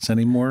tastes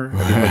anymore.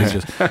 Everybody's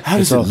just how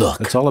does it look?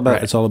 It's all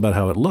about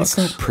how it looks.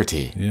 It's not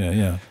pretty.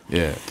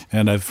 Yeah.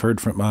 And I've heard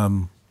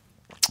from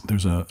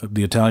there's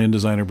the Italian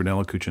designer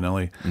Brunello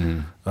Cucinelli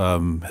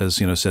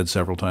has said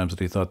several times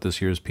that he thought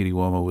this year's Pitti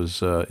Uomo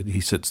was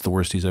it's the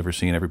worst he's ever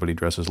seen. Everybody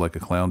dresses like a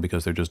clown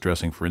because they're just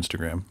dressing for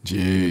Instagram.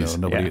 Jeez.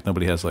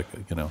 Nobody has like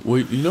Well,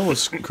 you know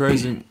what's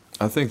crazy?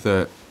 I think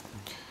that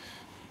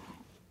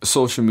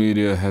social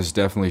media has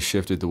definitely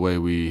shifted the way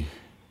we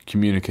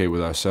communicate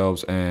with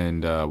ourselves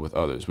and with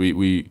others.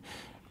 We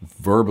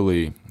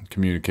verbally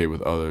communicate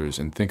with others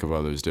and think of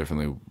others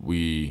differently.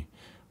 We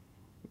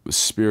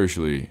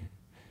spiritually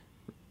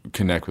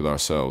connect with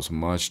ourselves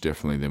much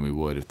differently than we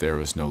would if there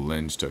was no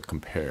lens to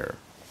compare,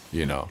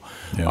 you know.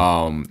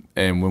 Yeah.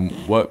 And when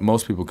what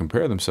most people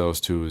compare themselves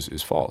to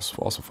is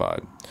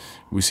falsified.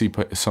 We see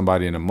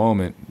somebody in a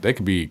moment, they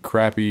could be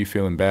crappy,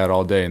 feeling bad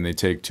all day, and they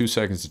take 2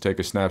 seconds to take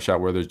a snapshot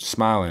where they're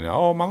smiling.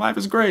 Oh, my life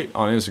is great.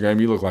 On Instagram,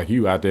 you look like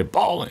you out there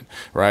balling,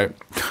 right?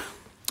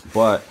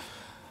 But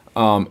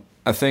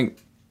I think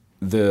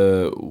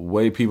the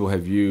way people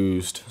have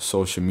used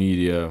social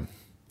media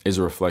is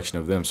a reflection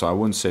of them. So I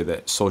wouldn't say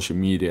that social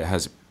media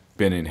has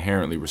been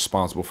inherently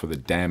responsible for the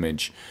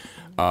damage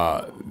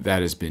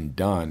that has been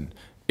done.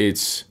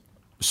 It's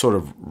sort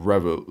of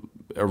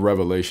a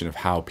revelation of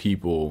how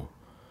people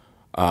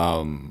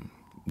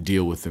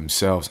deal with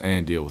themselves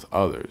and deal with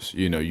others.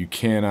 You know, you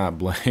cannot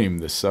blame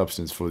the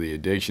substance for the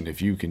addiction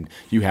if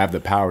you have the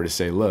power to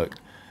say, look,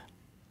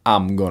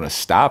 I'm going to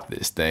stop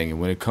this thing. And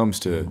when it comes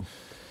to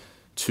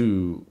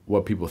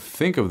what people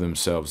think of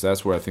themselves,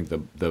 that's where I think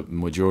the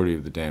majority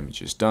of the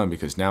damage is done,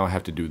 because now I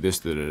have to do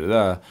this,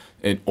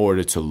 in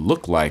order to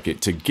look like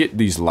it, to get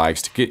these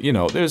likes, to get, you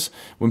know,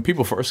 when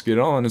people first get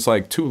on, it's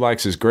like 2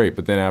 likes is great,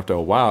 but then after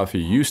a while, if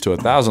you're used to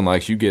 1,000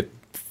 likes, you get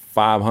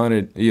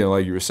 500, you know,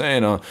 like you were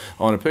saying on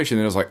a picture,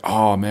 and it was like,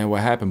 oh man, what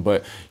happened?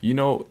 But you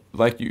know,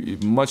 like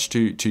much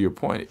to your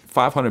point,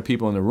 500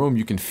 people in the room,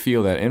 you can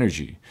feel that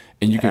energy,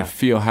 and you can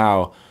feel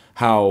how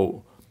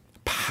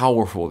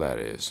powerful that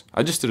is.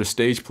 I just did a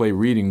stage play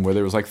reading where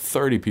there was like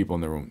 30 people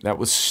in the room. That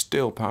was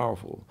still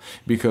powerful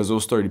because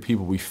those 30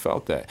 people, we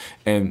felt that.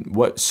 And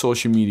what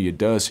social media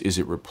does is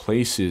it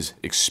replaces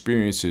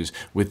experiences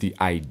with the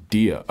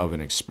idea of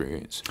an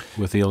experience.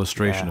 With the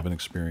illustration of an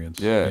experience.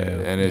 Yeah.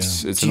 And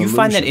it's Do you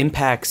find that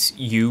impacts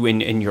you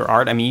in your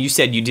art? I mean, you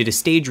said you did a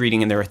stage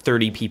reading and there are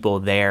 30 people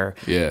there.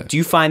 Yeah. Do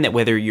you find that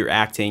whether you're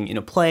acting in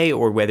a play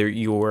or whether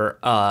you're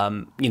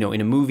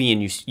in a movie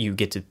and you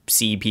get to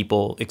see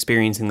people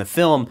experiencing the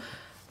film,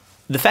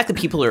 the fact that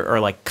people are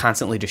like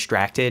constantly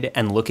distracted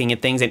and looking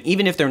at things, and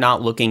even if they're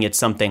not looking at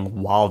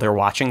something while they're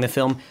watching the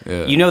film,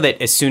 you know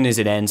that as soon as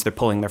it ends, they're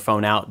pulling their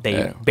phone out.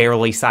 They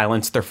barely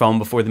silenced their phone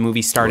before the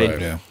movie started.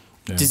 Right.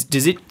 Yeah.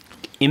 Does it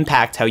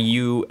impact how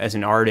you as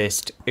an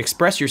artist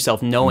express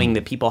yourself, knowing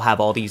that people have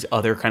all these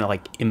other kind of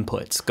like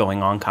inputs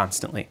going on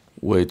constantly?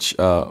 which,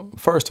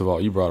 first of all,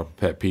 you brought up a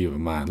pet peeve of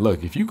mine.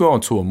 Look, if you go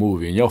into a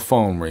movie and your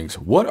phone rings,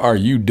 what are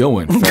you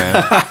doing,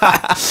 fam?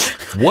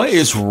 What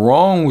is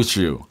wrong with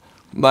you?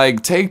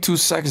 Like, take 2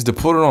 seconds to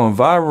put it on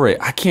vibrate.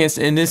 I can't.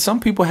 And then some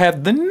people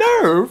have the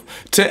nerve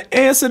to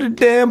answer the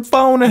damn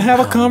phone and have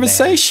a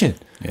conversation.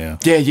 Yeah.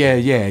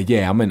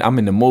 Yeah. I'm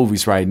in the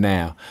movies right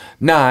now.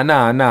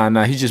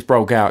 Nah. He just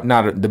broke out.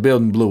 Nah, the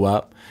building blew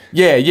up.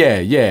 Yeah.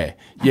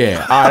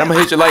 All right, I'm gonna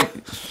hit you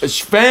like,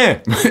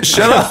 fam.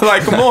 Shut up.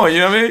 Like, come on. You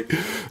know what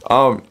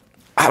I mean?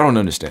 I don't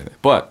understand it.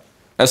 But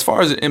as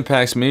far as it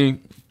impacts me,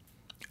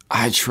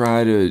 I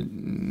try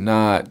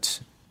not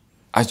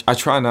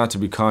to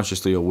be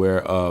consciously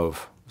aware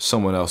of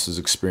someone else's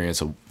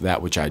experience of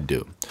that which I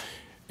do.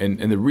 And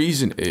the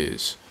reason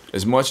is,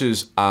 as much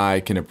as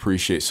I can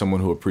appreciate someone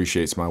who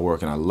appreciates my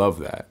work, and I love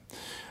that,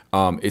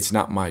 it's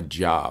not my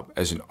job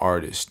as an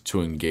artist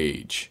to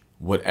engage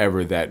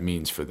whatever that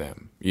means for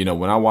them. You know,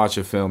 when I watch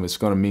a film, it's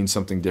going to mean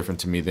something different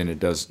to me than it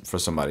does for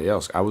somebody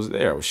else. I was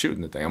there. I was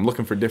shooting the thing. I'm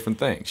looking for different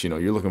things. You know,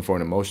 you're looking for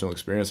an emotional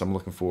experience. I'm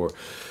looking for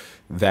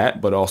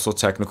that, but also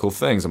technical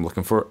things. I'm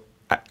looking for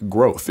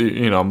growth.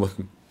 You know, I'm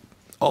looking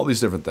all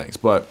these different things.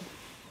 But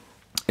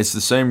it's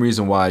the same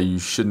reason why you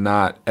should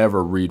not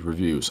ever read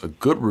reviews. A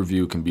good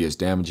review can be as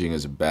damaging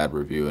as a bad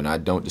review, and I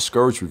don't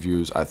discourage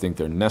reviews. I think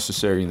they're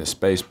necessary in this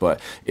space, but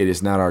it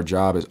is not our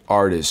job as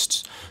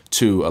artists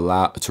to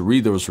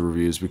read those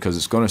reviews, because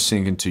it's going to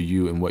sink into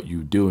you and what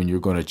you do, and you're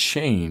going to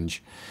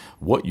change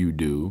what you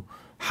do,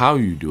 how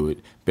you do it,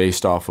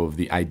 based off of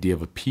the idea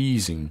of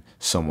appeasing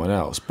someone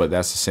else. But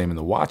that's the same in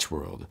the watch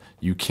world.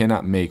 You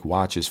cannot make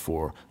watches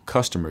for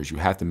customers. You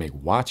have to make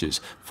watches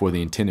for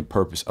the intended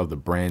purpose of the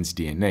brand's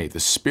DNA, the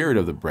spirit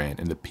of the brand,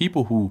 and the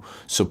people who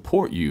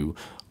support you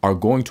are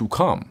going to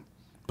come.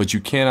 But you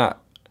cannot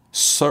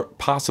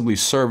possibly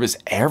service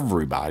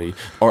everybody,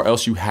 or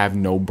else you have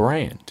no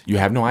brand. You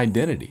have no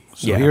identity.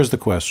 So here's the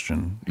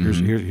question.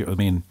 I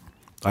mean,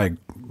 I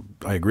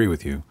agree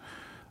with you.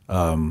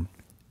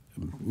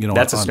 You know,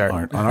 that's a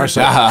start. On our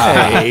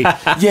side,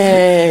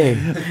 yay!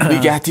 We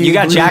got you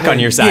got Jack on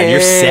your side. Yeah.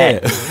 You're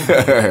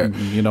set.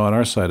 You know, on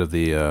our side of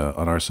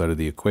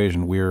the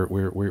equation, we're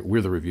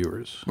the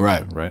reviewers,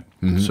 right?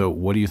 Mm-hmm. So,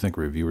 what do you think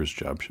a reviewer's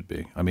job should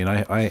be? I mean,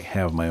 I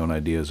have my own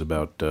ideas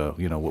about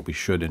what we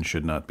should and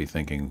should not be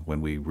thinking when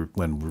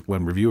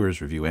when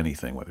reviewers review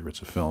anything, whether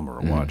it's a film or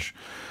a watch.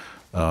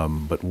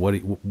 But what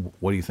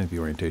do you think the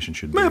orientation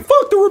should be? Man,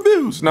 fuck the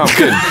reviews. No, I'm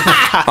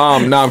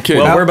kidding. No, I'm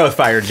kidding. Well, we're both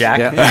fired, Jack.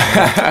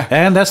 Yeah.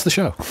 And that's the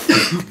show.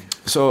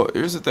 So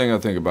here's the thing I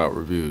think about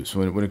reviews.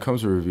 When it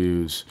comes to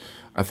reviews,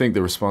 I think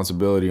the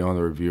responsibility on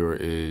the reviewer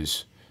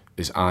is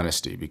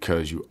honesty,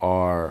 because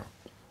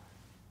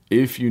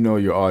if you know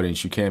your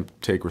audience, you can't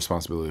take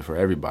responsibility for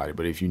everybody.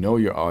 But if you know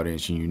your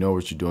audience and you know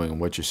what you're doing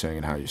and what you're saying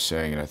and how you're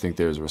saying it, I think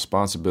there's a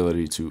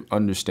responsibility to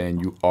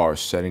understand you are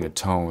setting a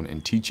tone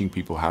and teaching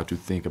people how to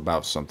think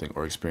about something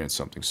or experience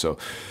something. So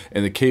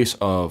in the case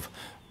of,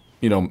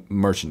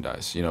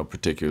 merchandise,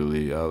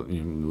 particularly,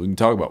 we can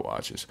talk about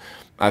watches.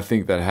 I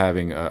think that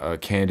having a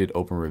candid,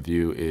 open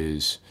review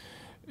is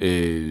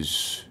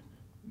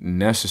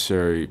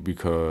necessary,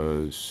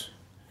 because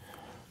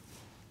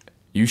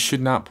you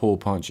should not pull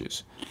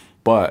punches.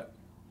 But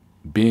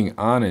being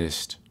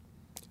honest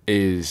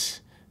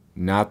is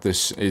not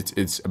this.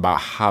 It's about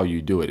how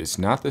you do it. It's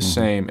not the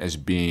same as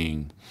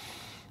being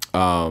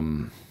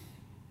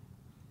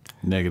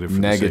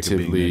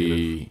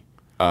negatively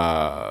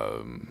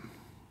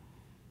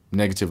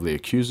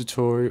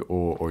accusatory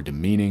or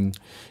demeaning.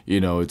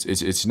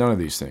 It's none of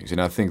these things.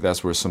 And I think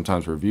that's where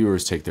sometimes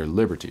reviewers take their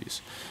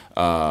liberties.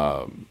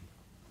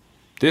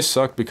 This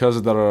sucked because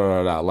of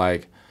da-da-da-da-da.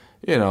 Like,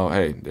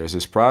 hey, there's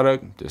this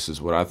product. This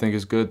is what I think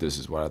is good. This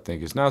is what I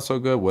think is not so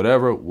good.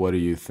 Whatever. What do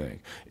you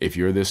think? If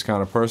you're this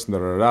kind of person,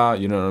 da-da-da-da,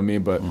 you know what I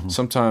mean? But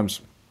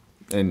sometimes,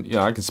 and,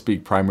 I can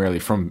speak primarily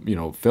from,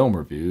 film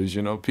reviews,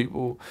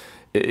 people,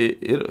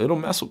 it'll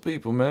mess with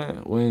people,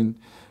 man.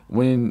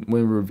 When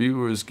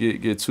reviewers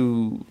get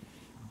too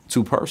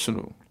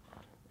personal.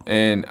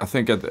 And I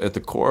think at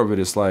the core of it,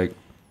 it's like,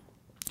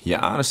 your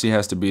honesty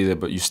has to be there,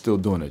 but you're still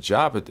doing a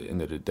job at the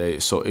end of the day.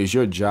 So is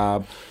your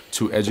job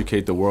to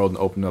educate the world and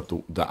open up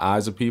the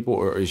eyes of people,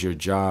 or is your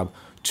job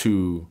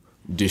to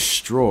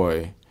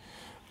destroy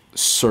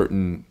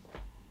certain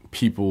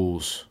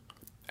people's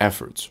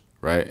efforts,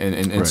 right?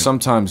 And Right.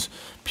 Sometimes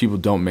people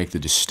don't make the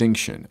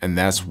distinction, and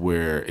that's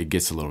where it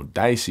gets a little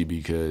dicey,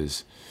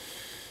 because,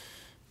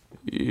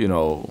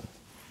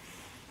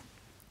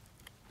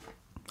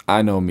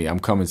 I know me. I'm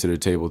coming to the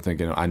table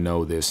thinking I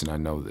know this and I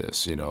know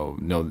this,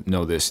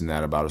 know this and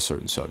that about a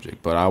certain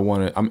subject. But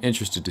I'm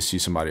interested to see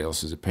somebody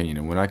else's opinion.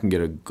 And when I can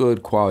get a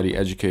good quality,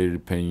 educated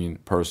opinion,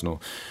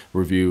 personal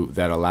review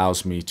that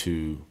allows me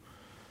to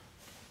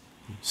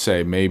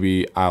say,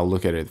 maybe I'll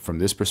look at it from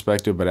this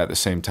perspective, but at the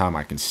same time,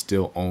 I can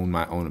still own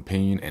my own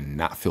opinion and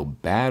not feel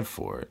bad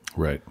for it.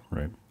 Right.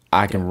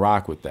 I can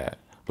rock with that.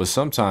 But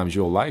sometimes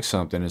you'll like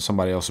something and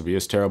somebody else will be,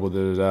 it's terrible, da,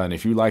 da, da. And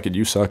if you like it,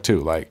 you suck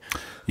too. Like,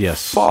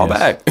 fall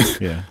back.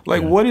 Yeah.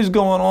 Like, what is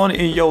going on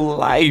in your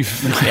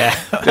life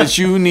that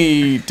you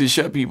need to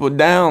shut people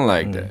down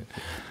like that?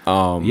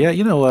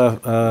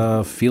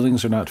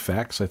 Feelings are not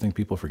facts. I think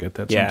people forget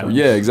that Yeah. sometimes.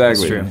 Yeah,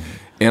 exactly. That's true.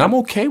 And I'm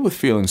okay with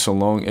feelings so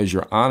long as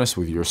you're honest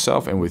with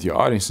yourself and with your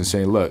audience and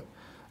saying, look,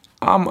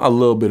 I'm a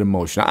little bit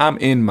emotional. I'm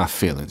in my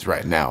feelings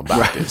right now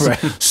about this.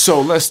 Right.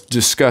 So let's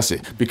discuss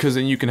it. Because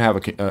then you can have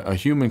a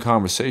human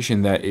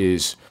conversation that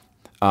is,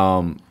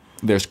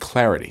 there's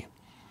clarity.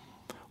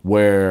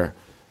 Where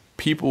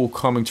people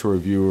coming to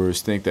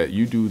reviewers think that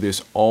you do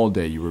this all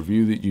day. You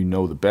review that, you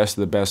know the best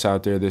of the best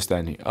out there, this, that,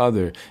 and the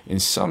other. And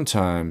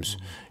sometimes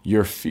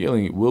your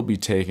feeling will be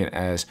taken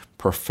as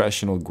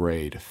professional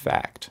grade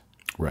fact.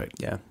 Right.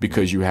 Yeah.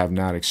 Because you have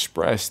not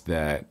expressed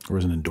that. Or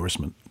as an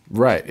endorsement.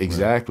 Right,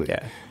 exactly.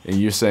 Yeah. And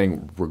you're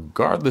saying,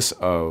 regardless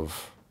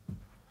of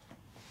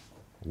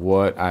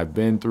what I've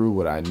been through,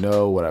 what I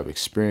know, what I've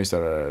experienced,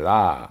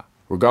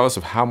 regardless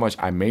of how much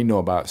I may know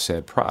about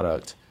said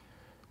product,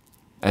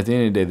 at the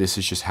end of the day, this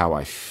is just how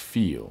I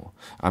feel.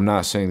 I'm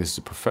not saying this is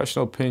a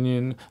professional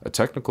opinion, a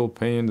technical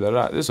opinion.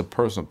 This is a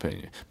personal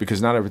opinion.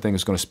 Because not everything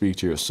is going to speak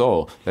to your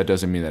soul. That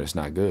doesn't mean that it's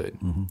not good.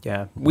 Mm-hmm.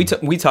 Yeah, we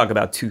talk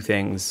about two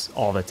things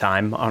all the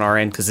time on our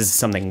end because this is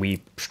something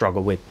we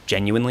struggle with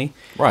genuinely.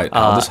 Right,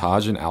 Aldous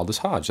Hodge and Aldous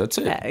Hodge. That's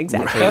it. Yeah,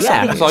 exactly. That's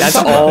That's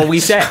all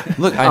we say.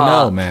 Look, I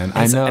know, man.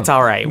 I know. It's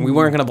all right. We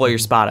weren't going to blow your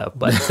spot up,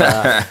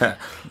 but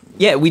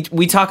yeah,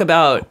 we talk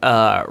about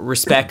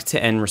respect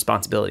and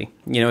responsibility.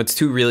 You know, it's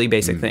two really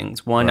basic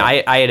things. One,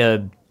 I had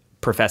a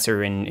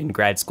professor in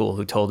grad school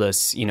who told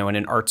us, you know, in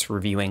an arts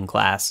reviewing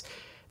class,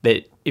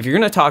 that if you're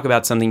going to talk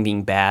about something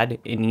being bad,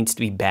 it needs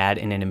to be bad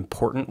in an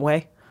important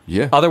way.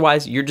 Yeah.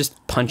 Otherwise, you're just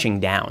punching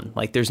down.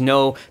 Like there's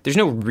no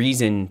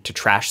reason to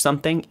trash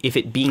something if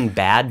it being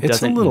bad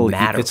doesn't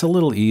matter. It's a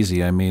little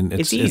easy. I mean,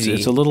 it's easy.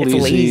 It's a little It's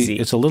easy. lazy.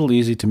 It's a little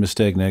easy to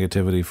mistake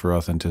negativity for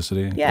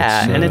authenticity.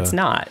 Yeah, and it's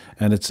not.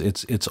 And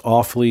it's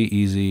awfully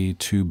easy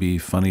to be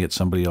funny at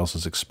somebody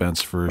else's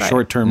expense for a Right.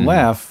 short-term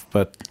laugh.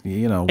 But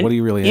you know, what are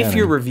you really? If adding?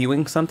 you're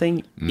reviewing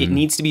something, it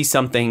needs to be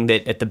something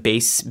that at the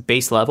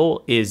base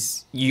level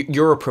is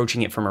you're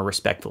approaching it from a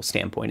respectful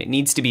standpoint. It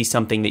needs to be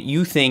something that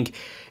you think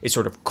is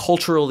sort of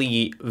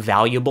culturally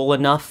valuable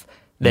enough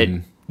that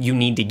you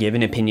need to give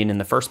an opinion in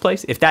the first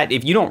place.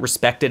 If you don't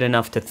respect it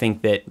enough to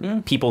think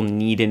that people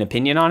need an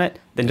opinion on it,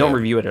 then don't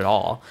review it at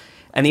all.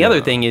 And the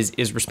other thing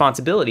is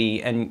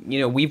responsibility. And you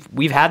know,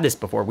 we've had this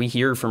before. We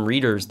hear from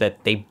readers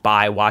that they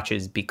buy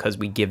watches because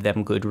we give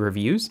them good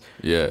reviews.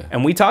 Yeah.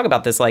 And we talk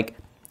about this like,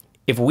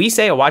 if we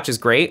say a watch is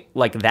great,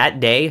 like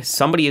that day,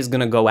 somebody is going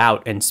to go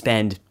out and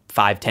spend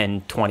 $5,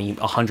 $10, $20,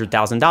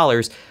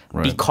 $100,000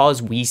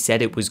 because we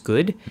said it was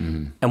good.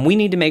 And we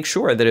need to make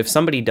sure that if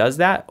somebody does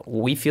that,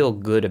 we feel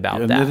good about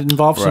and that. it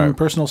involves some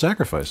personal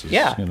sacrifices.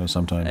 Yeah. You know,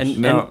 sometimes. And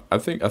Now, I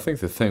think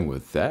the thing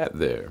with that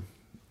there,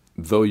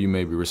 though you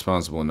may be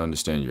responsible and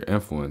understand your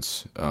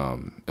influence,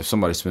 if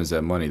somebody spends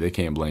that money, they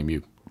can't blame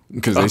you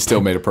because they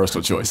still made a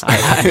personal choice.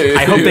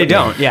 I hope they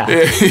don't. Yeah.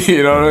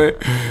 You know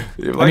what I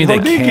mean? Like, mean, they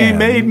Hodinkee can.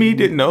 made me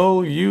didn't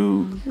know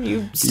you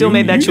still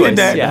made that you choice. Did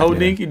that. Yeah.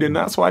 Hodinkee did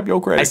not swipe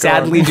your credit I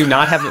card. sadly do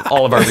not have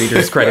all of our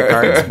readers' credit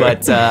cards,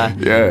 but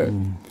Yeah.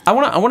 I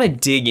want to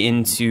dig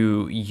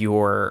into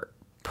your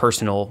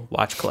personal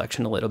watch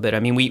collection a little bit. I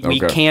mean,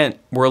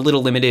 we're a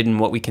little limited in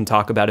what we can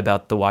talk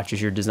about the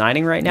watches you're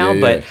designing right now,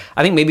 Yeah, but yeah.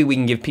 I think maybe we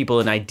can give people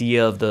an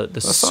idea of the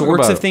talk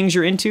sorts about of it. things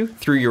you're into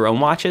through your own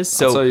watches.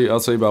 So I'll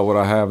tell you about what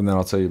I have, and then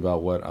I'll tell you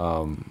about what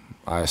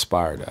I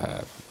aspire to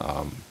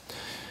have.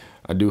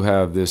 I do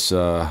have this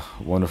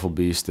wonderful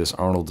beast, this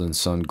Arnold &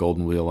 Son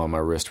Golden Wheel on my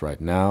wrist right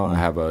now. I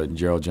have a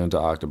Gerald Genta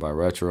Octobi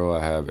Retro.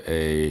 I have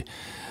a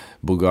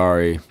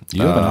Bulgari.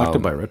 You have an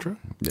Octobi Retro?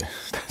 Yeah.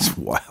 That's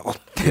wild.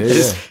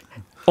 Yeah.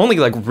 only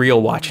like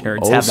real watch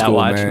nerds Old have that school,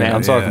 watch, man. man.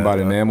 I'm talking about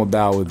enamel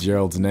dial with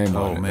Gerald's name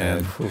Oh on it,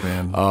 man,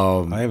 man.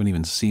 I haven't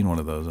even seen one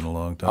of those in a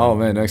long time. Oh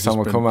man, next time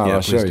I come out,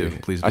 I'll show you.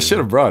 Please do. I should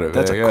have brought it.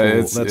 That's man. a cool.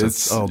 Yeah,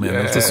 That's oh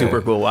man, It's a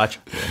super cool watch.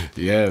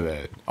 Yeah,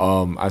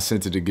 man. I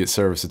sent it to get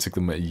service. It took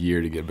them a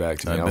year to get back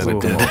to me. I was bet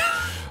like, it come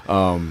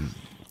on.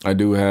 I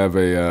do have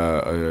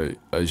a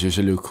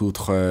Gégé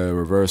Lecoutre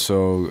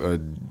Reverso, a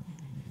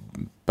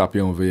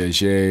Papillon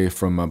Voyager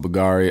from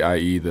Bulgari,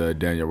 i.e. the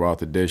Daniel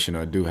Roth edition.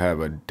 I do have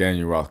a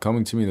Daniel Roth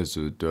coming to me. That's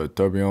a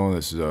Tourbillon.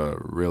 This is a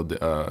real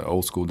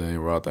old school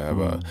Daniel Roth. I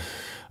have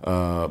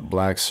a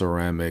black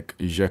ceramic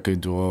Jacques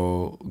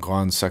d'Or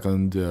Grand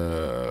Second.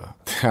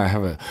 I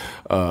have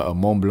a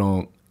Mont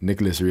Blanc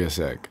Nicolas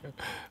Riesek,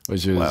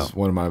 which is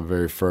one of my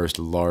very first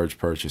large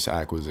purchase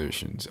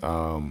acquisitions.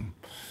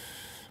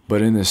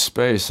 But in this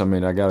space, I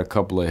mean, I got a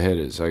couple of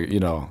hitters. I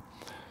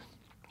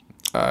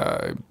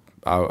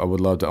would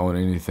love to own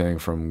anything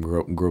from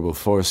Grubel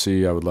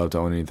Forsey. I would love to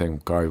own anything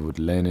from Gary Wood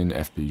Lenin,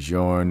 FB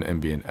Jorn,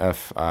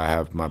 MB&F. I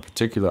have my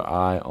particular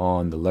eye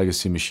on the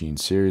Legacy Machine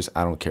series.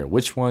 I don't care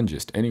which one,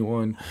 just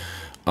anyone.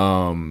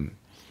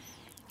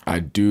 I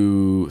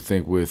do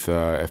think with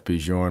FP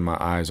Journe, my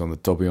eyes on the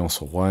Tourbillon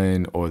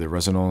Soroin or the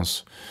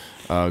Resonance.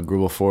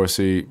 Grubel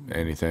Forsey,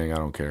 anything, I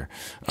don't care.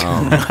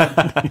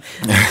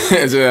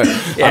 It's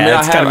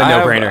kind of a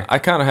no-brainer. I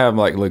kind of have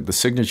like the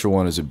signature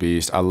one is a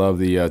beast. I love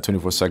the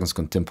 24 Seconds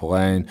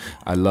Contemporain.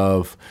 I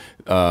love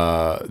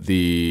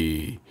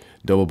the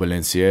Double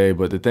Balancier.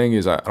 But the thing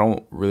is, I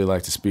don't really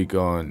like to speak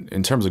on,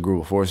 in terms of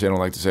Grubel Forsey, I don't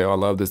like to say, oh, I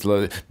love this,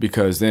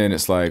 because then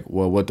it's like,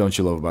 well, what don't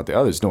you love about the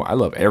others? No, I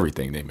love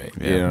everything they make.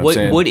 Yeah. You know What I'm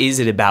saying? What is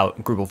it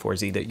about Grubel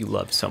Forsey that you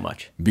love so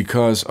much?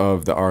 Because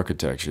of the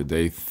architecture.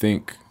 They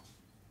think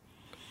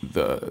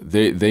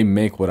they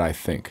make what I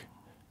think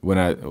when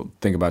I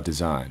think about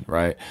design,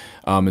 right?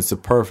 It's a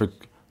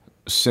perfect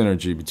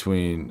synergy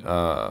between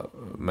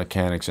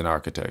mechanics and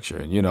architecture.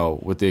 And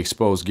with the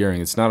exposed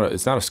gearing, it's not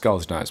a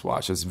skeletonized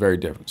watch. It's very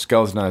different.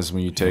 Skeletonized is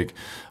when you take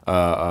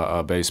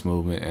a base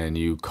movement and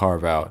you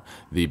carve out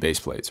the base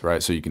plates,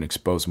 right? So you can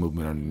expose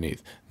movement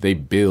underneath. They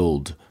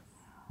build,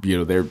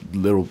 their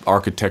little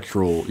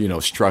architectural,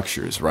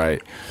 structures,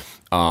 right?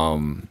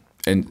 And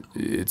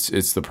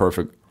it's the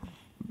perfect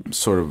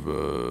sort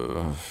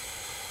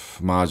of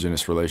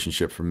homogenous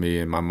relationship for me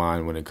in my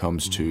mind when it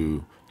comes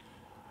to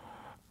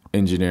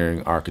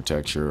engineering,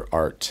 architecture,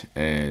 art,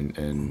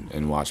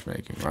 and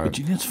watchmaking. Right? But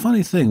it's a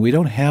funny thing. We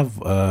don't have.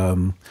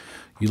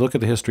 You look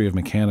at the history of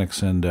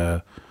mechanics, and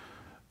there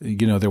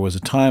was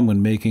a time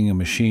when making a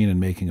machine and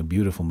making a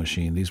beautiful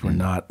machine, these were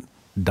not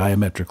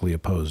diametrically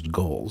opposed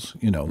goals.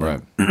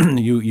 Right.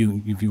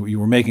 If you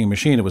were making a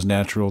machine, it was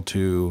natural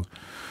to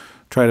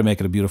try to make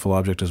it a beautiful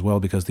object as well,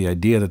 because the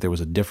idea that there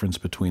was a difference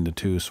between the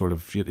two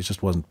it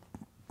just wasn't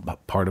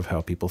part of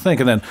how people think.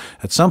 And then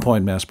at some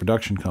point, mass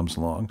production comes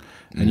along,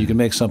 and you can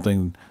make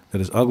something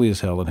that is ugly as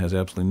hell and has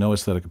absolutely no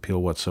aesthetic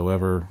appeal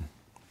whatsoever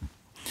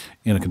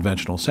in a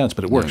conventional sense,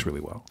 but it works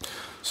really well.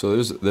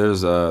 So there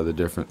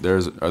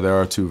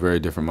are two very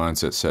different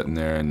mindsets set in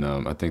there, and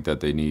I think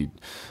that they need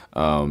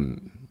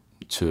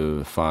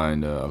to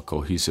find a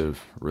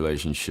cohesive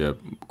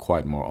relationship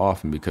quite more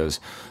often,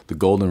 because the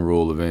golden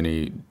rule of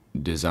any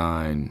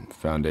design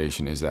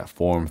foundation is that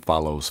form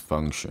follows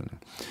function.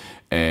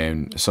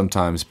 And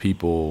sometimes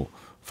people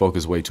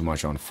focus way too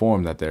much on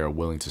form that they're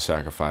willing to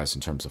sacrifice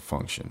in terms of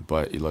function.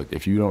 But look,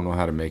 if you don't know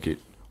how to make it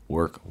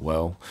work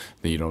well,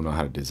 then you don't know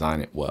how to design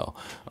it well.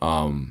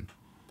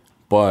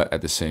 But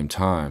at the same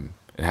time,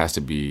 it has to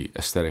be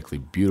aesthetically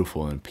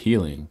beautiful and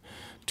appealing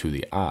to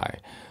the eye.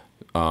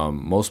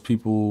 Most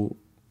people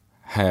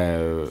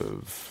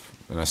have,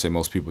 and I say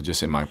most people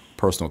just in my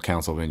personal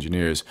council of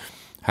engineers,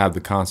 have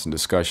the constant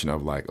discussion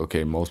of like,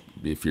 okay,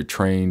 if you're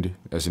trained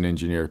as an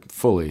engineer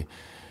fully,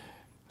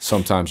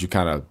 sometimes you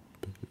kind of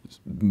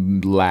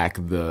lack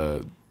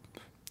the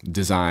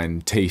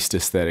design taste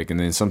aesthetic, and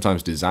then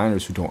sometimes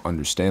designers who don't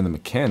understand the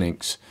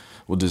mechanics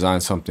will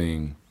design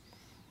something,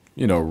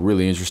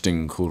 really interesting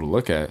and cool to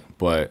look at,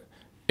 but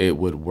it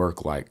would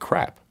work like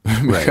crap.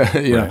 Right.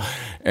 Right.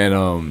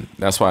 And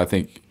that's why I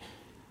think,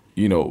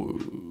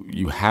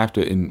 you have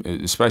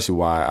to, especially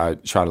why I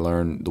try to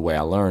learn the way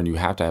I learn, you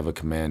have to have a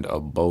command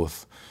of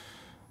both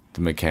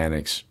the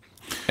mechanics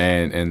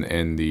and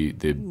the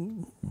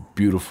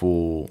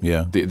beautiful,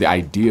 the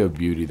idea of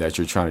beauty that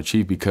you're trying to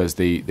achieve, because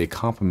they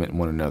complement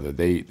one another.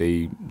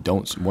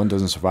 One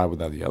doesn't survive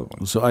without the other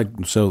one.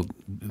 So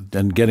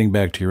then getting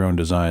back to your own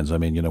designs, I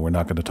mean, we're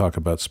not going to talk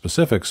about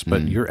specifics,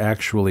 but you're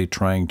actually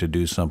trying to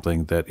do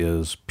something that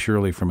is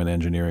purely from an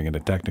engineering and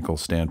a technical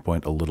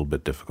standpoint a little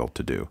bit difficult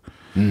to do.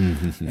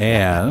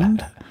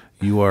 And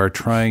you are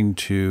trying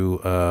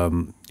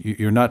to,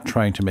 you're not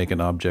trying to make an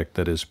object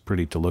that is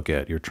pretty to look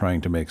at. You're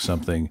trying to make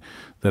something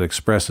that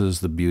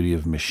expresses the beauty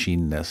of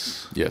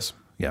machineness. Yes.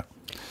 Yeah.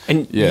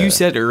 And you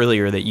said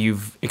earlier that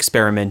you've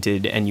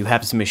experimented and you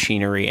have some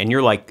machinery and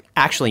you're like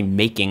actually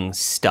making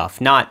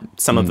stuff, not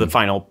some of the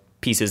final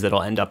pieces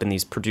that'll end up in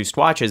these produced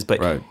watches,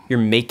 but you're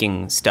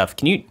making stuff.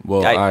 Can you?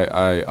 Well,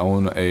 I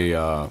own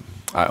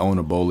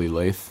a Bowley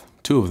lathe.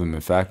 Two of them, in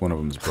fact. One of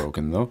them is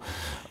broken, though.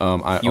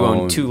 You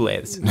own two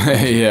lathes.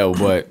 Yeah,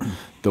 but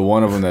the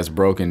one of them that's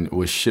broken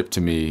was shipped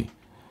to me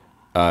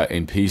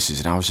in pieces,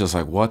 and I was just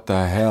like, what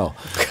the hell?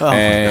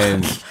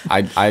 And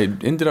I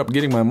ended up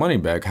getting my money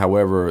back.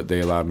 However, they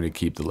allowed me to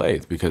keep the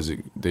lathe because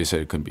they said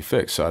it couldn't be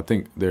fixed. So I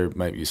think there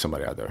might be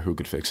somebody out there who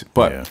could fix it.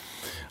 But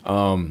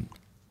I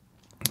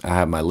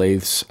have my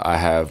lathes. I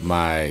have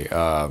my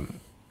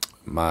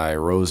my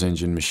Rose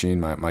engine machine,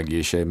 my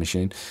Guilloche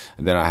machine,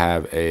 and then I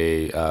have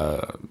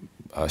a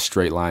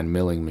straight line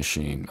milling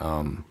machine,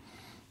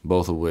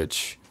 both of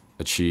which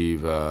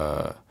achieve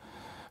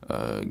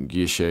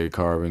Guilloche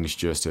carvings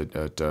just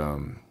at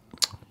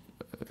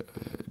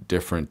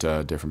different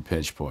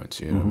pinch points.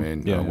 You know what I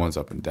mean? One's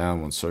up and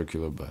down, one's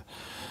circular, but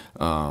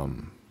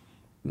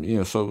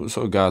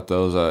so got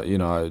those.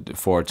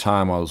 For a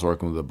time I was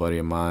working with a buddy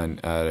of mine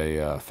at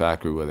a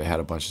factory where they had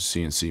a bunch of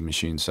CNC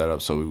machines set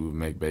up, so we would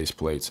make base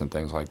plates and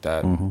things like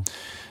that.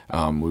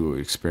 We would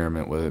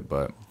experiment with it,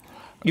 but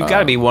you've got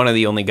to be one of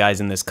the only guys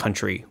in this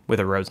country with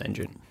a Rose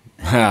engine.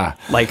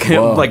 Like,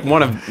 Well, like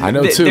one of I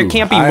know two. There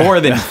can't be more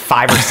than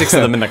 5 or 6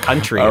 of them in the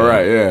country. All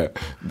right, yeah.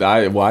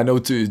 I know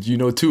two. You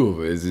know two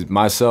of it. It's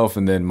myself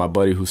and then my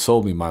buddy who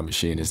sold me my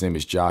machine. His name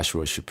is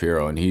Joshua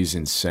Shapiro, and he's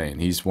insane.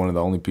 He's one of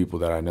the only people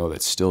that I know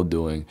that's still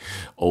doing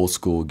old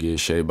school gear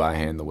shave by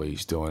hand the way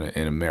he's doing it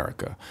in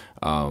America.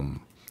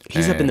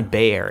 He's up in the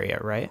Bay Area,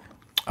 right?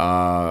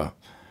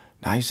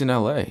 Nah, he's in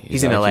L.A.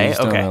 He's in L.A.? He's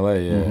down Okay. in L.A.,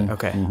 yeah. Mm-hmm.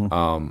 Okay.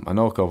 I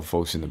know a couple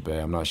folks in the Bay.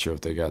 I'm not sure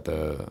if they got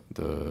the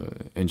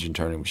engine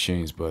turning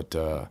machines, but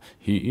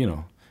he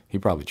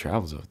probably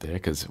travels up there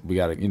because we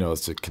got to,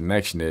 it's a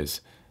connection.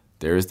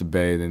 There is the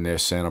Bay, then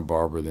there's Santa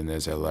Barbara, then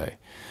there's L.A.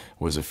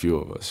 Was a few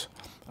of us.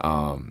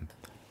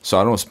 So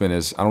I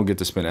don't get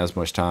to spend as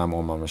much time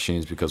on my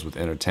machines because with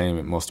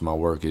entertainment, most of my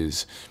work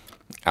is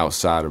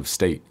outside of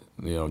state.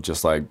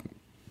 Just like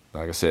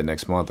I said,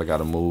 next month I got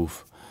to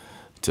move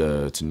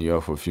to New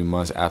York for a few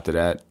months. After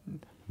that,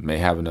 may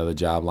have another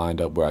job lined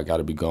up where I got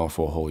to be gone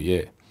for a whole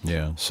year.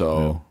 Yeah.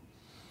 So,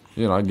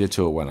 I get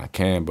to it when I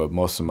can, but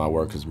most of my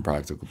work is in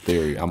practical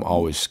theory. I'm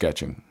always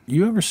sketching.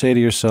 You ever say to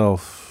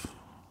yourself,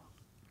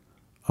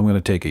 I'm going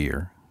to take a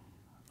year.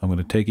 I'm going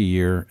to take a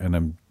year and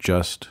I'm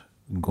just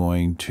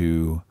going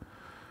to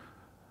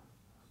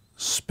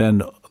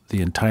spend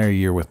the entire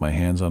year with my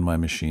hands on my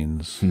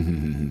machines.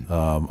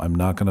 I'm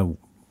not going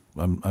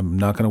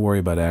to worry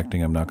about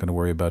acting. I'm not going to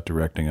worry about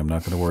directing. I'm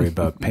not going to worry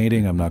about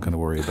painting. I'm not going to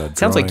worry about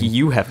Sounds drawing. like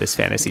you have this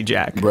fantasy,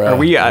 Jack. Bruh. Are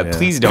we?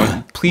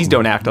 Please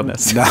don't act on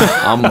this.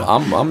 I'm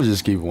gonna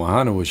just keep it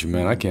 100 with you,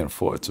 man. I can't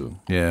afford to.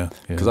 Yeah.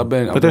 Because I've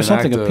been But there's an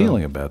something actor.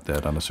 appealing about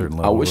that on a certain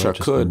level. I wish right? I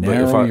Just could, but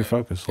narrowing your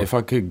focus. if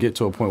I could get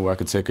to a point where I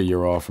could take a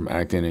year off from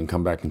acting and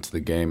come back into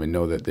the game and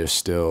know that there's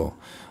still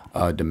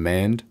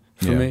demand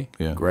for me,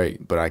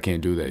 great. But I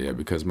can't do that yet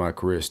because my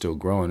career is still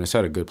growing. It's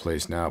at a good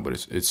place now,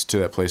 but it's to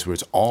that place where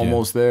it's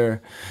almost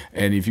there.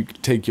 And if you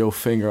take your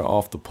finger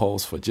off the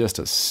pulse for just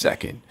a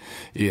second,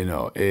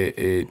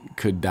 it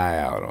could die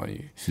out on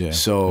you. Yeah.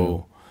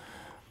 So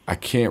I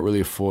can't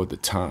really afford the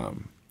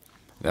time.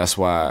 That's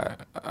why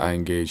I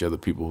engage other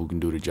people who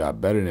can do the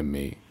job better than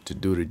me to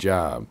do the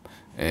job.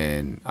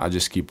 And I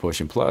just keep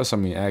pushing. Plus,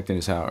 acting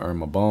is how I earn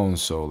my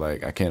bones. So,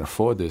 I can't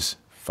afford this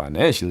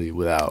financially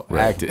without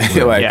acting.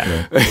 You know what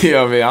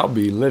I mean? I'll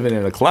be living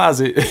in a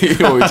closet, it's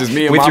just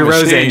me and With my your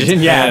Rose machines.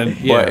 engine, yeah.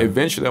 But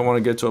eventually I want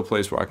to get to a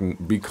place where I can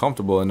be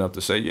comfortable enough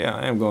to say, yeah,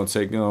 I am going to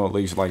take, at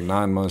least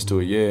 9 months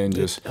to a year and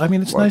just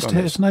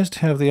it's nice to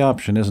have the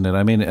option, isn't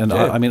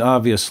it?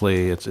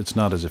 Obviously it's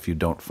not as if you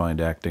don't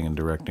find acting and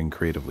directing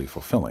creatively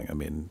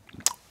fulfilling.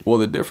 Well,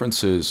 the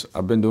difference is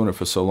I've been doing it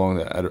for so long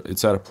that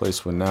it's at a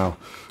place where now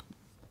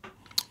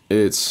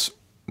it's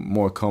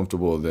more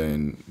comfortable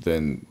than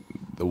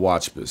the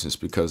watch business,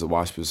 because the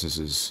watch business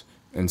is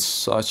in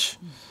such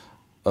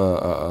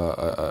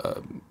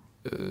a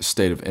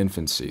state of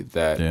infancy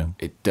that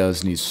it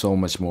does need so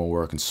much more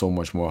work and so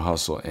much more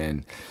hustle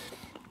and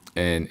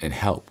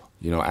help.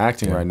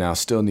 Acting right now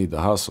still need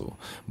the hustle,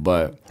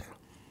 but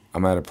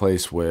I'm at a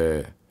place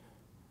where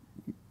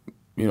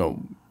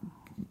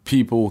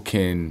people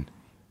can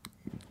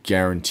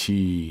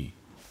guarantee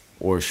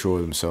or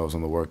assure themselves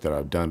on the work that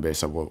I've done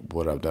based on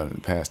what I've done in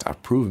the past.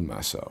 I've proven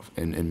myself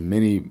in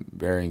many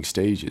varying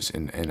stages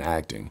in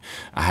acting.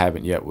 I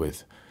haven't yet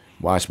with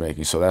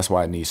watchmaking, so that's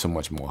why I need so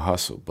much more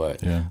hustle.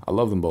 But I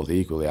love them both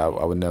equally.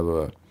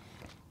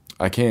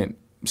 I can't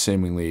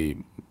seemingly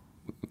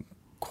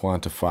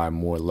quantify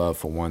more love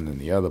for one than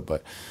the other,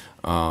 but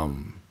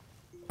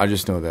I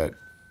just know that,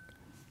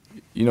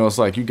 it's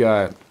like you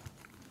got,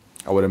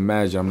 I would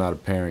imagine, I'm not a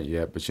parent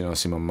yet, but, I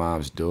see my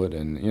moms do it,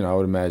 and, I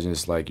would imagine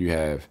it's like you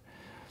have,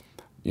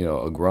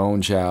 a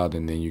grown child,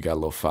 and then you got a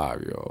little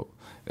 5-year-old.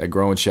 That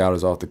grown child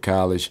is off to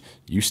college.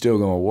 You still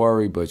gonna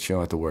worry, but you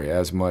don't have to worry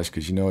as much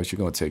because you know what, you're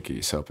gonna take care of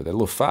yourself. But that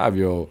little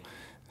 5-year-old,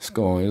 it's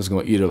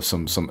gonna eat up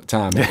some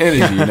time and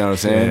energy. You know what I'm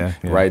saying?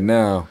 Right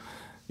now,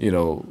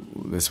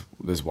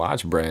 this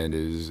watch brand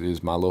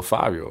is my little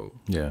 5-year-old.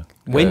 Yeah.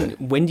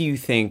 When do you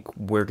think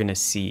we're gonna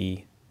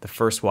see the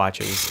first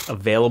watches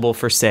available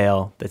for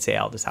sale that say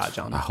Aldis Hodge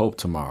on I them? hope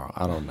tomorrow.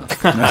 I don't know.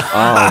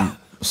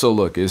 So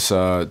look, it's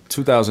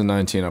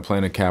 2019. I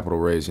plan a capital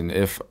raise, and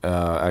if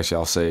actually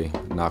I'll say,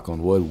 knock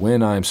on wood,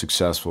 when I'm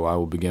successful, I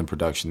will begin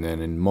production then,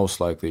 and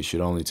most likely it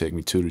should only take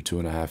me 2 to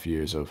 2.5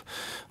 years of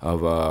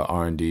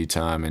R&D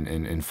time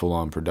and full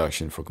on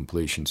production for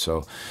completion.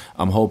 So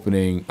I'm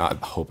hoping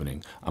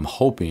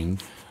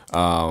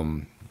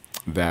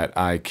that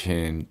I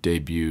can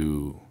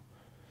debut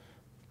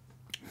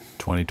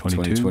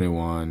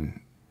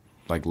 2021,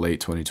 like late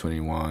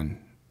 2021.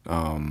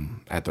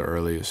 At the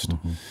earliest.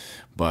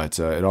 But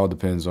it all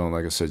depends on,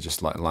 like I said,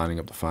 just lining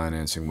up the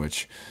financing,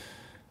 which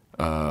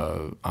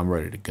I'm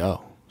ready to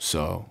go.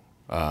 So,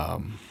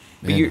 but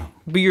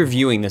you're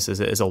viewing this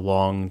as a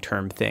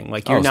long-term thing.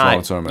 Like it's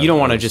long-term you don't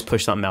want to at just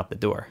push something out the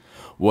door.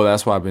 Well,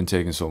 that's why I've been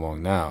taking so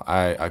long now.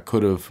 I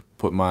could have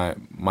put my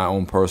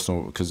own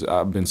personal, because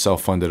I've been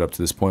self-funded up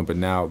to this point, but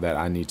now that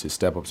I need to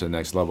step up to the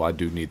next level, I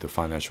do need the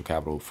financial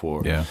capital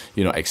for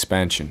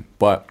expansion.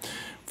 But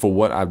for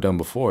what I've done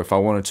before, if I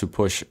wanted to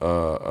push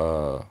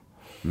a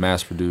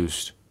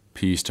mass-produced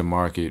piece to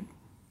market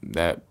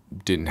that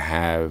didn't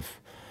have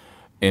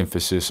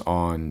emphasis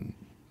on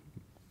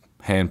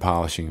hand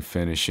polishing,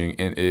 finishing,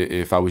 and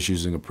if I was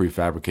using a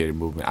prefabricated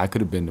movement, I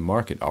could have been to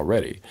market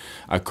already.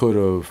 I could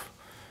have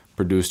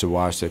produced a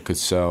watch that could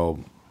sell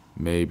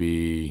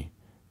maybe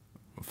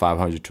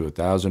 500 to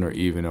 1,000, or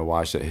even a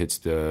watch that hits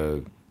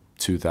the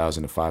 $2,000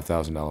 to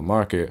 $5,000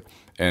 market.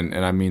 And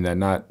I mean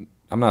that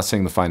I'm not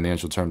saying the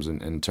financial terms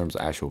in terms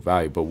of actual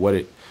value, but what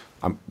it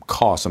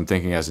costs. I'm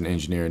thinking as an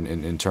engineer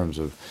in terms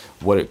of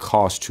what it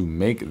costs to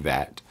make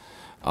that.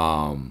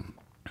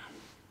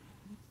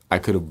 I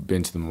could have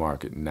been to the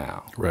market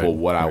now. Right, But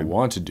what I right.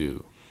 want to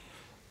do,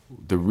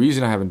 the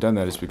reason I haven't done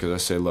that is because I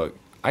say, look,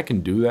 I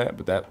can do that,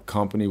 but that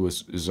company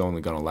is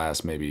only going to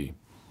last maybe,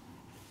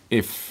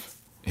 if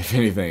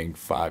anything,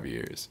 5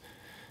 years,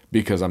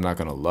 because I'm not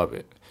going to love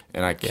it.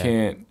 And I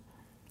can't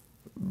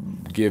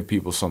give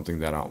people something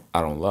that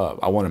I don't love.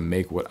 I want to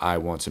make what I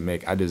want to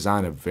make. I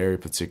design a very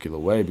particular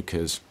way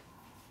because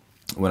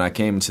when I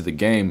came into the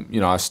game,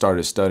 I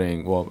started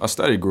studying. Well, I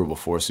studied Grubel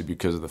Forsey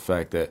because of the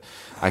fact that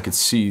I could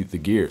see the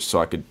gears, so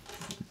I could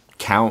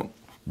count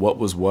what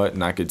was what,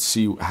 and I could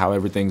see how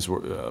everything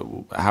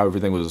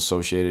was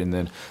associated. And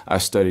then I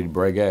studied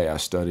Breguet, I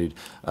studied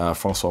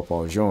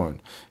François-Paul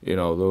Journe.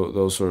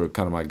 Those were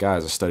kind of my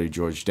guys. I studied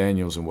George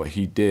Daniels and what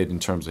he did in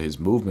terms of his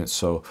movement.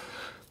 So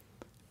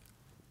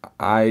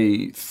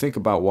I think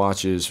about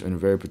watches in a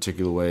very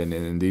particular way,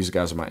 and these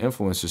guys are my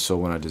influences. So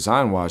when I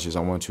design watches, I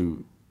want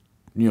to.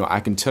 I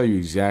can tell you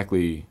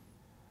exactly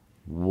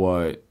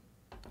what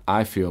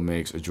I feel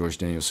makes a George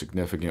Daniels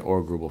significant, or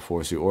a Grubel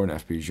Forsey, or an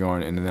FP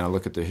Journe, and then I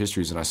look at the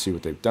histories and I see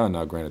what they've done.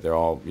 Now, granted, they're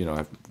all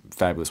have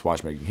fabulous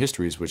watchmaking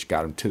histories, which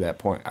got them to that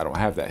point. I don't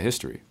have that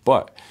history,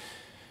 but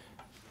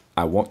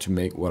I want to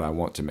make what I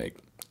want to make,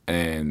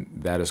 and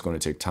that is going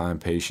to take time,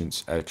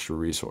 patience, extra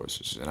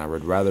resources, and I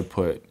would rather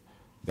put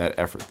that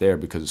effort there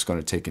because it's going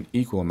to take an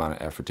equal amount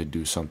of effort to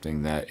do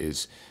something that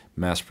is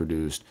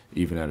mass-produced,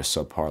 even at a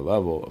subpar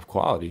level of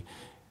quality.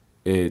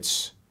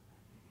 It's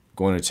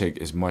going to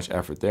take as much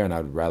effort there, and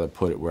I'd rather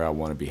put it where I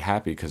want to be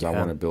happy because I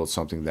want to build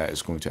something that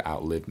is going to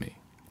outlive me.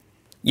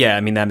 Yeah,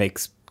 I mean, that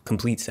makes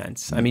complete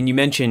sense. I mean, you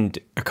mentioned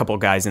a couple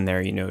guys in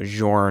there,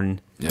 Journe,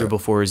 Grubel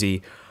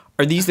Forsey.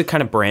 Are these the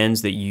kind of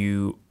brands that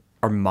you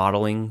are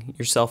modeling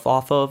yourself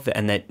off of,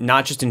 and that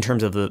not just in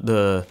terms of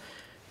the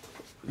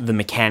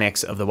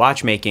mechanics of the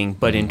watchmaking,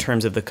 but in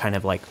terms of the kind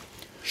of like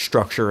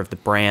structure of the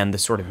brand, the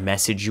sort of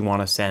message you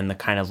want to send, the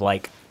kind of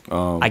like,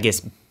 I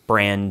guess,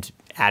 brand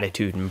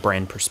attitude and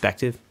brand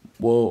perspective?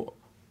 Well,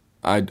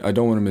 I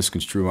don't want to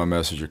misconstrue my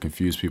message or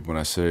confuse people when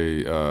I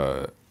say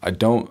I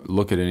don't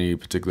look at any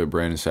particular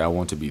brand and say I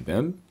want to be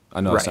them.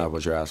 I know that's not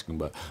what you're asking,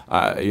 but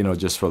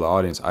just for the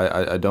audience,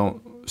 I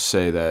don't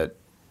say that,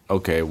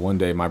 okay, one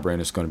day my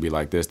brand is going to be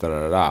like this,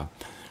 da-da-da-da.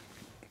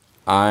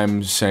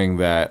 I'm saying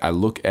that I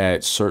look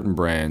at certain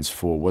brands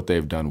for what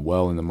they've done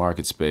well in the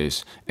market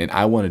space, and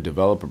I want to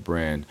develop a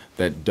brand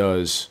that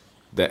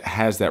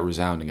has that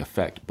resounding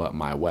effect, but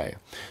my way.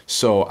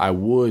 So I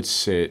would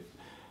sit.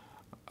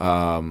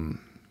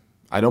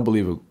 I don't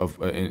believe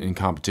in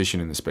competition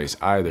in the space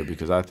either,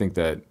 because I think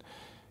that,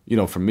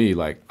 for me,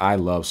 like, I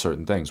love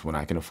certain things. When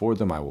I can afford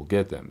them, I will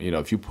get them.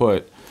 If you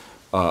put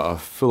a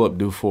Philippe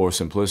Dufour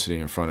Simplicity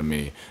in front of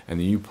me, and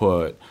then you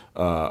put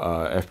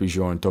FP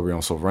Journe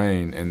Tourbillon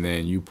Souverain, and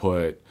then you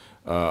put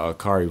a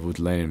Kari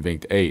Voutilanen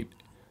Vinct 8,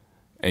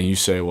 and you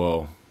say,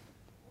 well,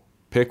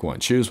 pick one,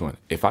 choose one.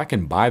 If I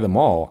can buy them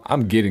all,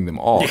 I'm getting them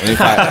all.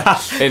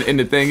 And and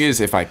the thing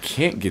is, if I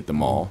can't get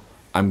them all,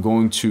 I'm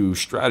going to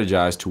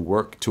strategize to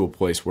work to a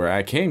place where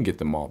I can get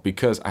them all,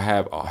 because I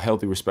have a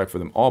healthy respect for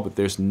them all, but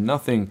there's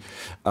nothing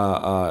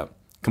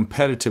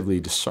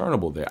competitively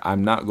discernible there.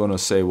 I'm not going to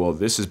say, well,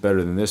 this is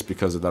better than this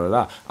because of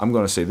da-da-da. I'm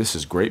going to say this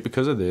is great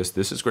because of this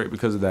is great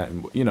because of that,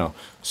 and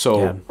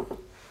so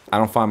I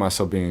don't find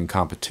myself being in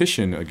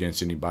competition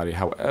against anybody.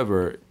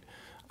 However,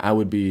 I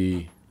would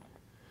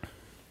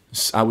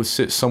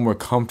sit somewhere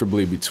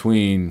comfortably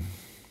between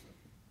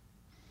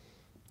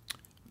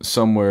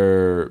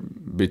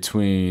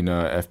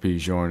FP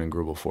Journe and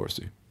Grubel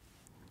Forsey.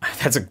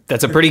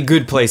 That's a pretty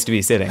good place to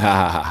be sitting.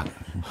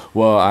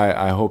 Well,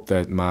 I hope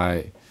that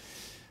my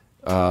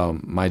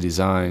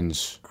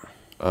designs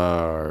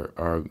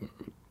are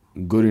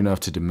good enough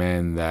to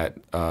demand that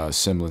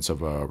semblance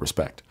of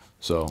respect.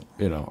 So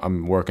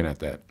I'm working at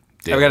that.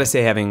 I've got to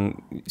say,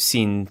 having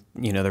seen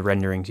the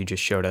renderings you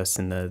just showed us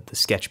in the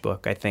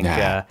sketchbook, I think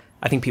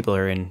people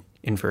are in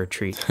for a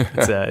treat.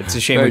 It's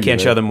a shame we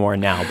can't show them more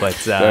now, but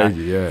Thank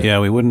you, yeah,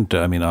 we wouldn't.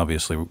 I mean,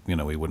 obviously,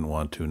 we wouldn't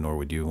want to, nor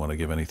would you want to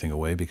give anything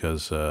away,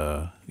 because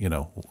why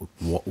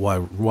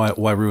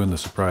ruin the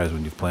surprise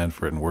when you've planned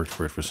for it and worked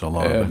for it for so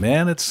long? But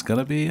man, it's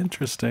gonna be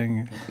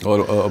interesting.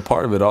 Well, a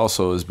part of it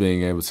also is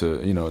being able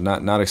to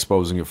not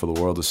exposing it for the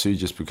world to see,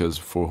 just because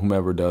for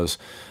whomever does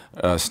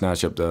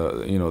snatch up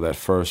that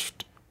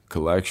first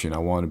collection, I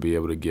want to be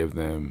able to give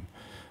them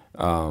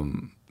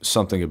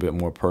something a bit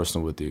more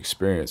personal with the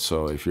experience.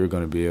 So if you're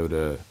going to be able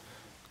to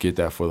get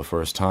that for the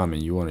first time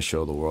and you want to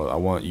show the world, I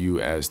want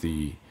you as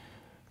the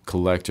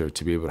collector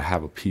to be able to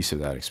have a piece of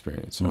that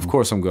experience. And of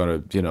course, I'm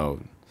going to,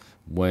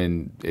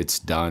 when it's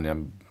done,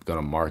 I'm going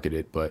to market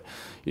it. But,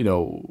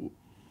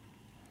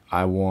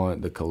 I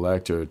want the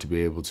collector to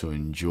be able to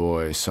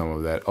enjoy some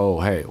of that.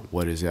 Oh, hey,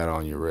 what is that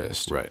on your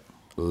wrist? Right.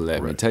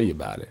 Let me tell you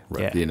about it.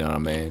 Right. You know what I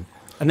mean?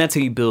 And that's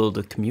how you build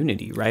a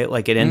community, right?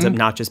 Like it ends up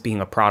not just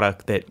being a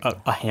product that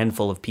a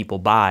handful of people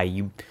buy.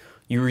 You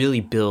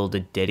really build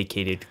a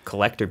dedicated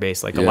collector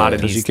base, like a lot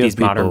of these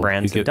modern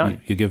brands have done.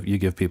 You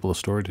give people a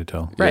story to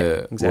tell. Right,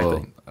 Yeah, exactly.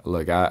 Well,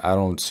 like I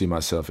don't see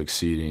myself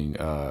exceeding.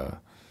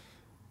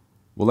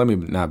 Let me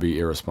not be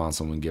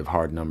irresponsible and give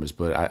hard numbers,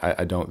 but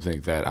I don't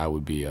think that I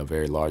would be a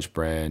very large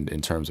brand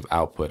in terms of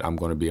output. I'm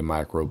going to be a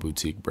micro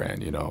boutique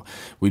brand.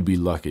 We'd be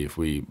lucky if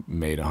we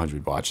made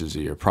 100 watches a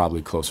year,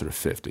 probably closer to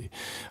 50.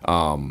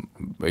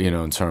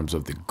 In terms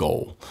of the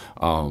goal,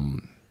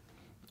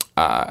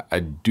 I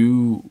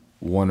do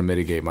want to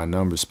mitigate my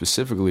numbers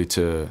specifically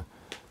to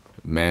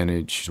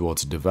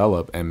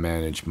develop and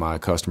manage my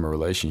customer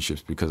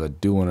relationships, because I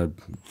do want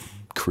to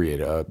create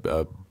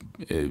a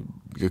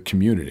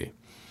community.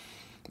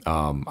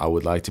 I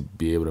would like to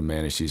be able to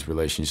manage these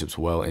relationships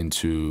well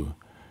into,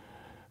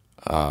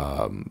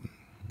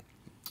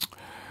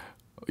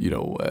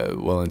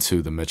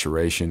 into the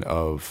maturation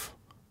of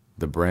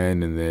the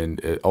brand, and then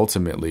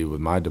ultimately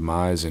with my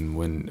demise and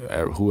when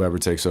whoever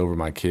takes over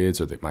my kids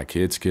or my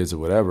kids' kids or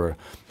whatever,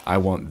 I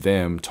want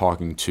them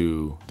talking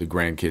to the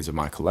grandkids of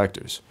my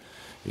collectors.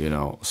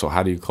 So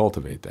how do you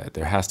cultivate that?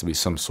 There has to be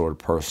some sort of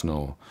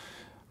personal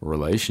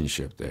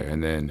relationship there,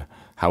 and then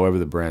however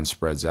the brand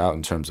spreads out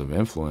in terms of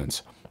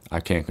influence, I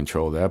can't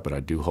control that, but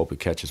I do hope it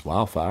catches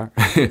wildfire.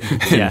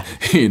 Yeah.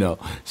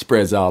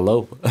 Spreads all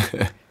over.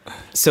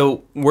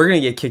 So we're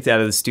going to get kicked out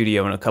of the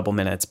studio in a couple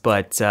minutes,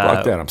 but...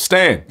 Fuck that, I'm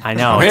staying. I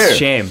know, I'm it's here. a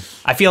shame.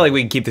 I feel like we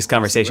can keep this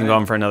conversation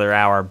going for another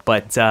hour,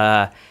 but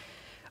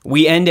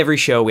we end every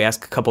show, we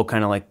ask a couple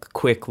kind of like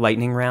quick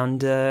lightning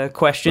round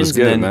questions. Let's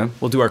get and it, then man.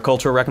 we'll do our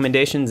cultural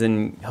recommendations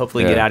and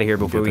hopefully get out of here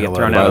before we get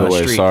thrown By out the on the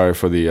way, street. sorry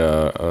for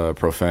the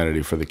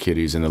profanity for the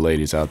kiddies and the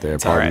ladies out there. all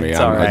Pardon right, me, it's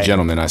I'm all right. a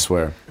gentleman, I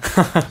swear.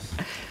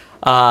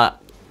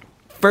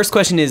 First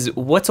question is,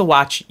 what's a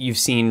watch you've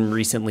seen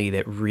recently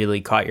that really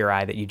caught your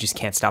eye that you just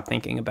can't stop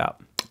thinking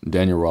about?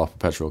 Daniel Roth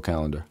Perpetual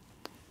Calendar.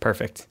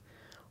 Perfect.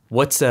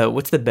 What's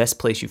the best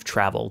place you've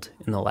traveled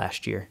in the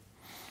last year?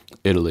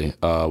 Italy.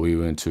 We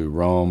went to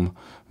Rome,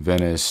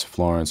 Venice,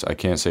 Florence. I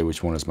can't say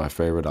which one is my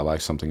favorite. I like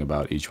something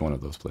about each one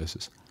of those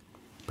places.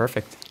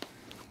 Perfect.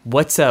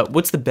 What's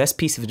the best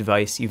piece of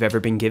advice you've ever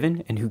been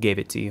given, and who gave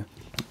it to you?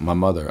 My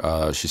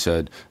mother, she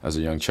said, as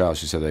a young child,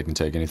 she said they can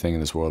take anything in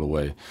this world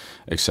away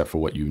except for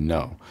what you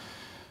know.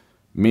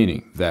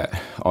 Meaning that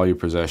all your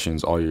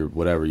possessions, all your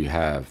whatever you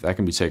have, that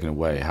can be taken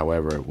away.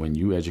 However, when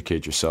you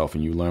educate yourself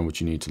and you learn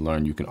what you need to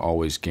learn, you can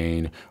always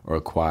gain or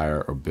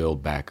acquire or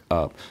build back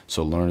up.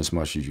 So learn as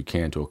much as you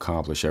can to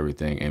accomplish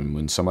everything. And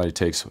when somebody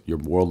takes your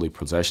worldly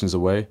possessions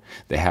away,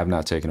 they have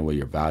not taken away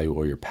your value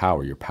or your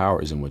power. Your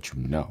power is in what you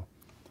know.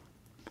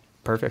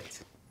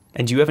 Perfect.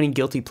 And do you have any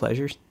guilty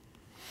pleasures?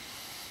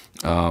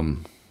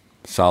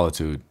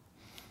 Solitude.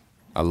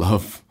 I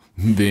love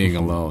being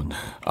alone.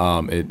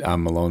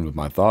 I'm alone with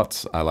my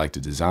thoughts. I like to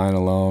design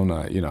alone.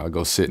 I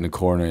go sit in the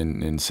corner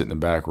and sit in the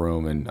back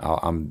room, and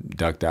I'm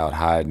ducked out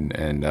hiding.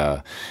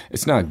 And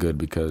it's not good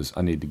because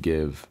I need to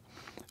give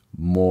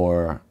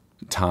more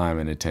time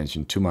and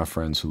attention to my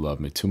friends who love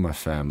me, to my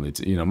family.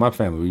 My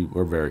family,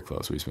 we're very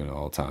close. We spend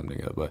all the time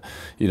together. But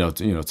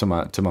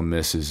to my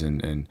missus,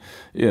 and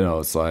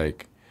it's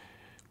like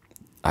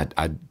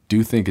I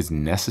do think it's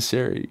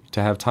necessary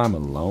to have time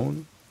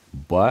alone,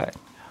 but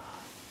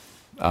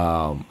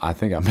I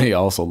think I may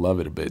also love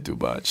it a bit too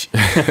much.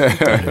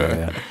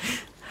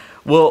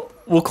 Well,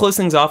 we'll close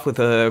things off with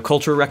a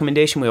cultural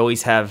recommendation. We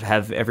always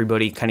have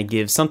everybody kind of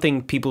give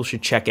something people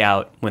should check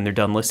out when they're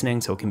done listening.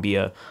 So it can be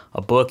a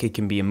book, it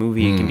can be a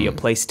movie, it can be a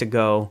place to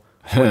go.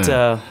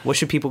 What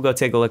should people go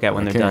take a look at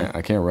when they're done?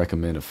 I can't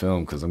recommend a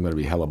film because I'm going to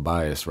be hella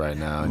biased right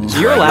now.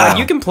 You're allowed.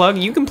 You can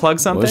plug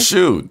something. Well,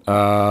 shoot.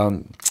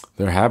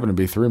 There happen to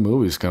be 3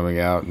 movies coming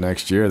out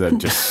next year that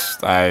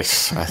just I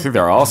think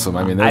they're awesome.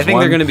 I mean, I think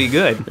they're going to be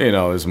good.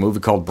 There's a movie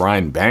called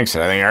Brian Banks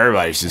that I think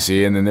everybody should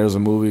see, and then there's a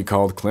movie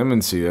called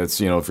Clemency that's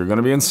if you're going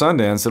to be in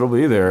Sundance, it'll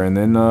be there. And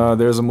then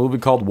there's a movie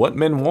called What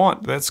Men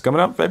Want that's coming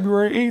out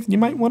February 8th. You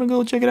might want to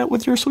go check it out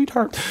with your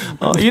sweetheart.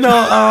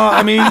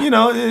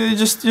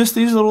 Just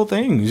these little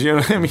things.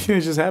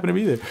 It just happen to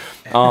be there.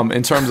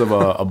 In terms of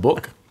a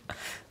book.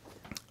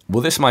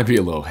 Well, this might be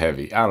a little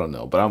heavy. I don't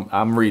know, but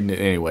I'm reading it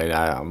anyway.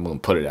 I'm going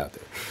to put it out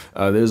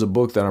there. There's a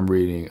book that I'm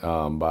reading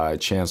by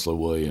Chancellor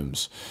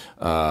Williams,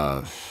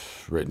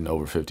 written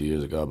over 50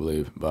 years ago, I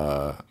believe.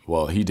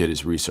 He did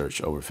his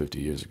research over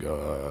 50 years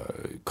ago,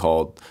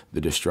 called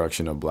The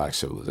Destruction of Black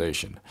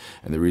Civilization.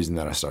 And the reason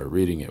that I started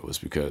reading it was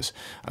because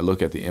I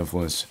look at the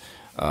influence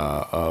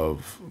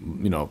of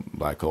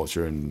Black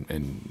culture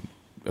and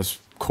of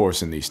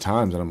course in these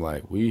times, and I'm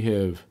like, we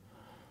have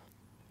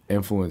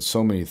influence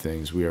so many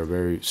things. We are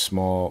very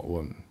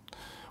small.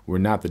 We're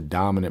not the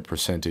dominant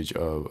percentage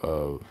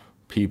of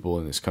people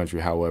in this country.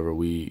 However,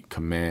 we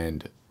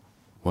command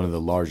one of the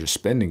largest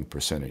spending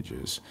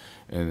percentages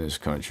in this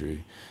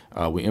country.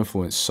 We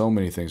influence so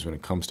many things when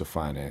it comes to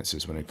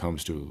finances, when it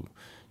comes to,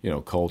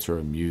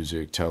 culture,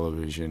 music,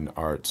 television,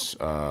 arts,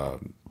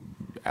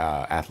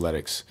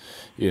 athletics,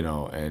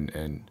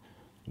 and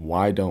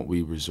why don't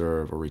we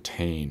reserve or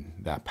retain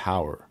that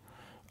power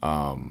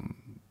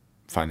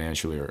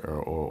financially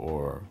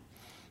or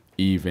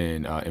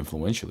even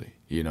influentially?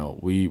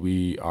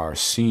 We are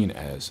seen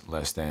as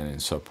less than and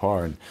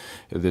subpar. And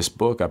this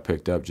book I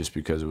picked up just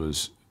because it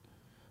was,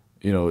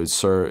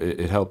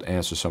 it helped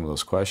answer some of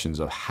those questions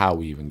of how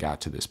we even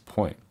got to this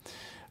point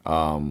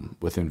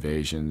with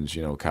invasions,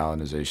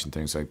 colonization,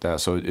 things like that.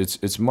 So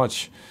it's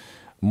much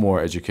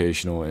more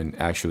educational and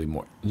actually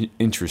more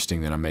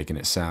interesting than I'm making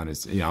it sound.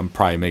 It's I'm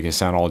probably making it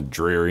sound all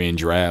dreary and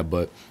drab,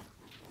 but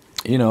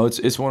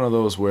it's one of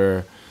those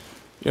where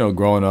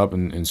growing up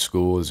in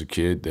school as a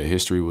kid, the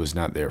history was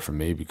not there for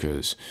me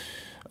because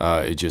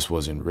it just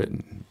wasn't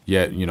written.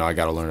 Yet I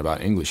got to learn about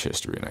English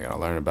history and I got to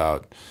learn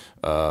about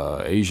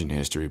Asian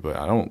history, but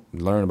I don't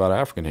learn about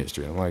African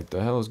history. I'm like,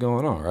 the hell is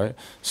going on, right?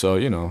 So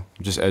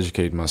just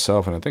educating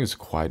myself, and I think it's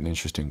quite an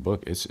interesting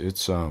book.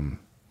 It's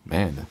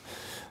man.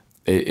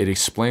 It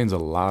explains a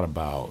lot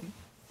about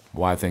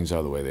why things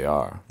are the way they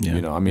are. Yeah.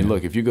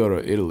 Look, if you go to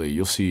Italy,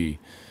 you'll see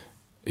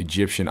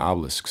Egyptian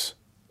obelisks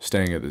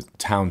staying at the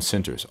town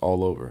centers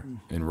all over,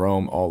 in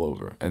Rome all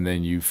over. And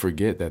then you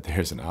forget that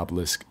there's an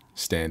obelisk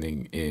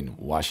standing in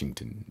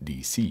Washington,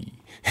 D.C.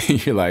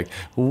 You're like,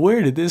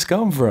 where did this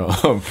come from?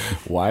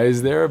 Why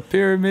is there a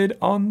pyramid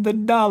on the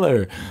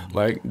dollar?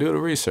 Like, do the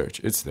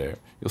research. It's there.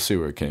 You'll see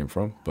where it came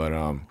from. But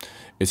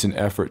it's an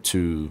effort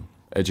to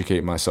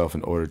educate myself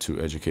in order to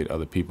educate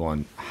other people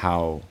on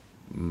how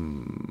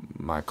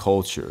my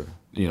culture,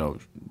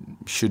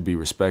 should be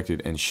respected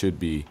and should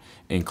be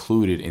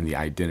included in the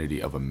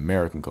identity of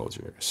American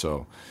culture.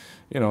 So,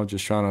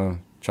 just trying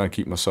to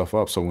keep myself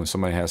up. So when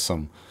somebody has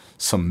some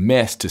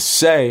mess to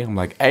say, I'm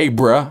like, hey,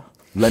 bruh,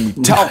 let me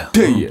talk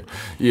to you.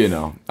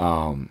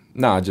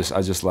 I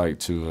just like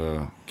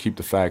to keep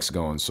the facts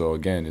going. So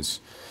again, it's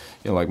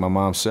like my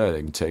mom said,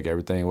 it can take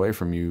everything away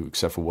from you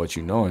except for what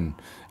you know. And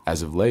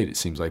as of late, it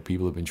seems like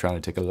people have been trying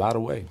to take a lot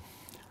away.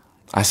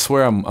 I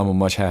swear I'm a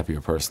much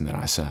happier person than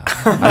I sound.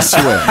 I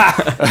swear.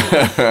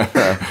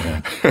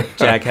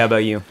 Jack, how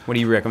about you? What are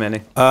you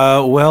recommending?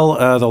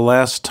 The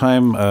last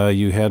time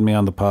you had me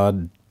on the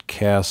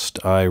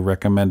podcast, I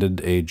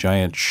recommended a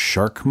giant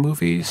shark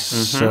movie.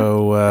 Mm-hmm.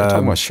 So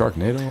talking about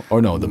Sharknado?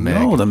 Or no, The Meg.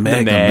 No, The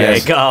Meg. The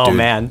Meg. Oh, dude.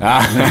 Man.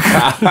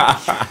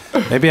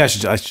 Maybe I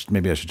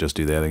should just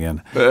do that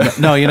again.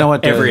 No, you know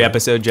what? Every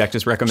episode, Jack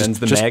just recommends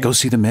The Meg. Just go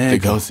see The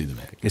Meg. Go see The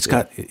Meg.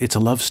 It's a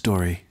love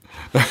story.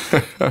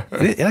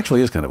 It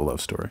actually is kind of a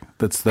love story.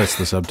 That's the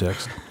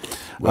subtext.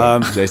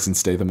 Jason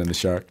Statham and the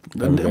shark.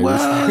 There's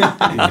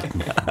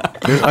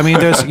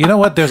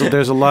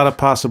a lot of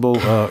possible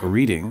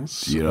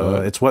readings.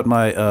 It's what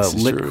my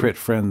lit crit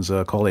friends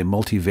call a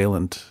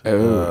multivalent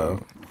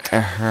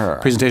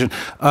presentation.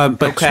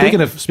 But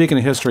okay. Speaking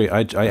of history,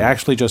 I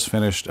actually just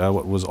finished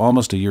what was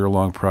almost a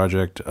year-long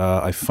project.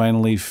 I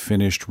finally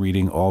finished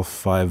reading all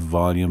 5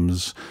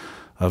 volumes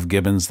of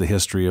Gibbon's The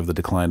History of the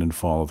Decline and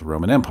Fall of the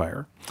Roman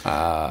Empire,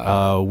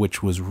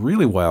 which was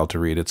really wild to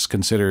read. It's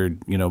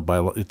considered,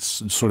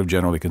 it's sort of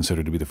generally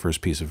considered to be the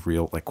first piece of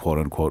real, like,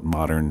 quote-unquote,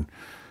 modern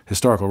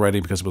historical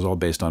writing because it was all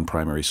based on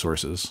primary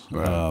sources,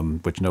 right.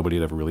 Which nobody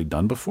had ever really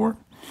done before.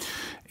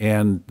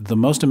 And the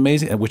most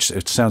amazing, which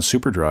it sounds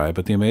super dry,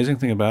 but the amazing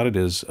thing about it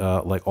is,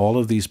 like, all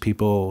of these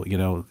people,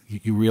 you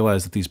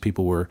realize that these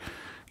people were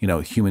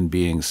human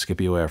beings,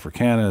 Scipio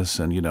Africanus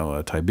and,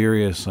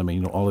 Tiberius.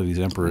 All of these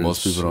emperors.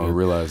 Most people don't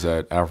realize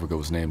that Africa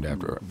was named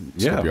after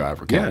Scipio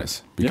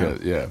Africanus.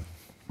 To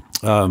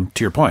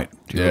your point.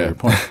 Your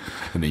point.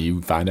 And then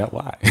you find out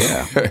why.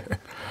 Yeah.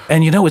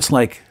 And, it's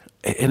like,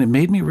 and it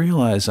made me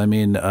realize,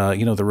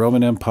 the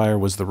Roman Empire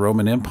was the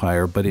Roman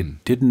Empire, but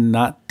it did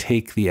not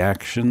take the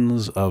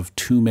actions of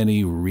too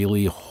many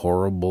really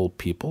horrible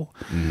people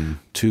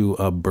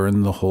to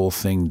burn the whole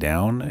thing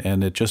down.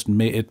 And it just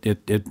made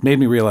it made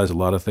me realize a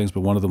lot of things.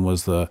 But one of them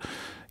was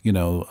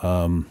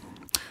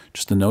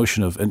just the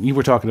notion of, and you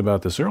were talking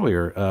about this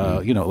earlier,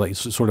 like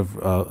sort of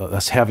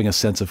us having a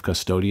sense of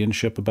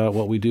custodianship about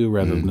what we do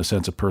rather than a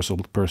sense of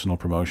personal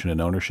promotion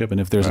and ownership. And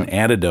if there's an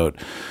antidote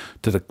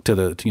to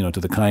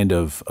the kind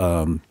of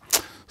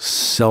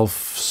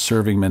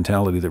self-serving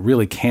mentality that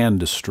really can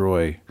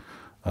destroy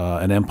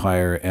an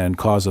empire and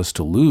cause us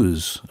to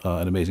lose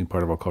an amazing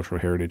part of our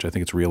cultural heritage, I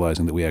think it's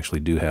realizing that we actually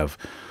do have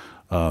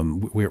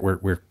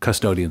we're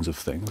custodians of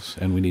things,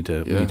 and we need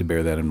to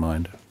bear that in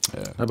mind.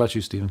 Yeah. How about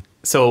you, Stephen?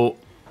 So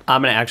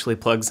I'm going to actually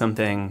plug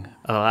something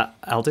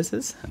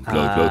Aldis's.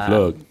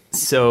 Plug.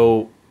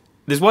 So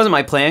this wasn't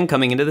my plan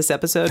coming into this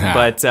episode,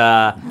 but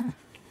I'm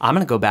going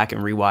to go back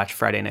and rewatch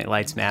Friday Night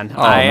Lights, man.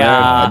 Oh, man,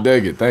 I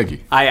dig it. Thank you.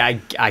 I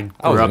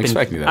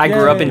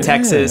grew up in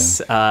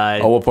Texas.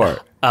 What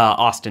part?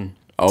 Austin.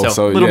 Oh,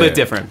 so a little yeah. bit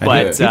different. And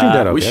But you did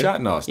that We okay. shot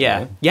in Austin. yeah,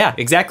 man. yeah,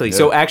 exactly.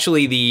 So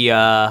actually, the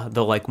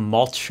like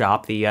malt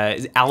shop, the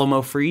is it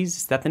Alamo Freeze,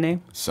 is that the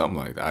name? Something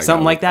like that.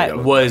 Something like that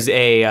was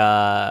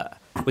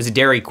a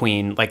Dairy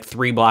Queen like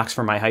 3 blocks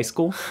from my high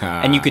school,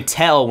 and you could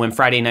tell when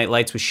Friday Night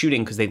Lights was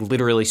shooting because they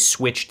literally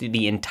switched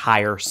the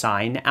entire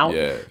sign out.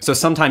 Yeah. So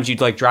sometimes you'd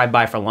like drive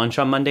by for lunch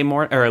on Monday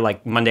morning or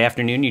like Monday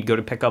afternoon, you'd go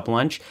to pick up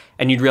lunch,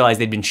 and you'd realize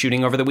they'd been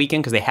shooting over the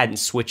weekend because they hadn't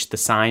switched the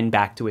sign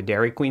back to a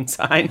Dairy Queen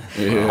sign.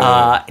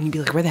 And you'd be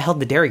like, where the hell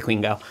did the Dairy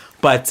Queen go?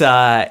 But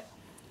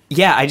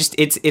yeah,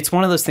 it's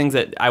one of those things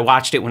that I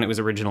watched it when it was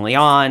originally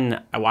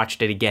on. I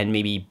watched it again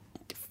maybe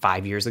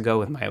 5 years ago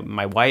with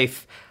my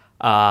wife.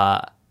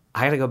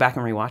 I got to go back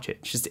and rewatch it.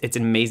 It's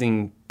an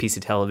amazing piece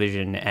of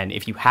television, and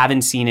if you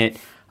haven't seen it,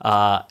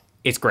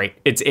 it's great.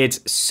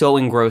 It's so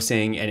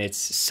engrossing, and it's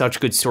such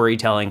good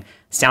storytelling.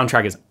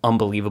 Soundtrack is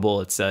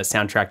unbelievable. It's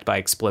soundtracked by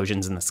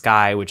Explosions in the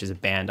Sky, which is a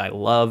band I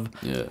love.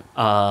 Yeah.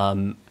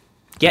 Yeah,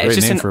 Great it's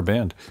just name for a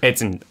band.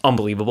 It's an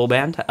unbelievable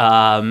band. But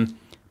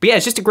yeah,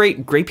 it's just a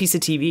great piece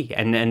of TV,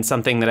 and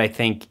something that I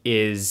think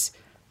is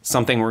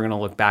something we're gonna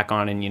look back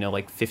on in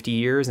like 50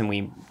 years, and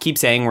we keep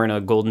saying we're in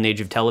a golden age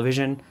of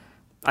television.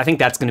 I think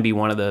that's going to be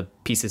one of the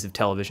pieces of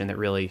television that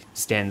really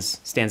stands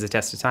the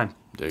test of time.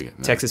 Dig it,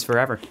 man. Texas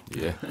forever.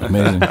 Yeah.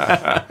 Amazing.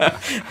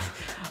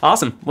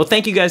 Awesome. Well,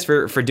 thank you guys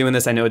for doing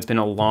this. I know it's been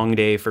a long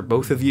day for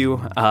both of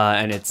you,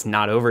 and it's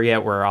not over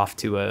yet. We're off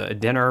to a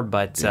dinner,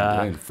 but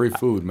Man, free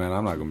food, man.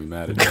 I'm not gonna be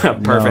mad at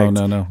that. perfect.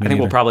 No, I think we'll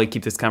neither. probably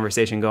keep this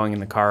conversation going in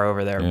the car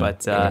over there.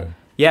 But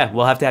yeah,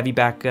 we'll have to have you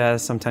back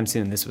sometime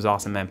soon. This was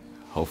awesome, man.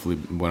 Hopefully,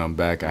 when I'm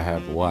back, I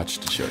have a watch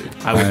to show you.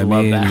 I would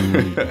love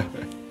that.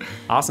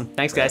 Awesome.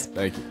 Thanks, guys.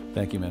 Thank you.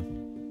 Thank you, man.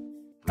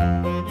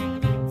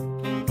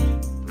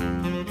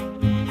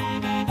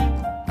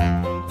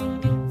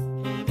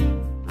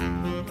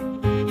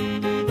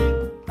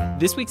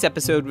 This week's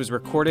episode was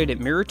recorded at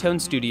Mirrortone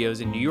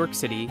Studios in New York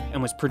City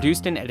and was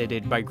produced and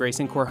edited by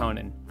Grayson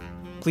Corhonen.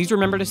 Please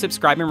remember to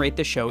subscribe and rate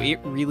the show. It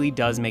really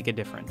does make a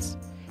difference.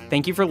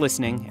 Thank you for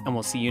listening, and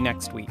we'll see you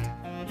next week.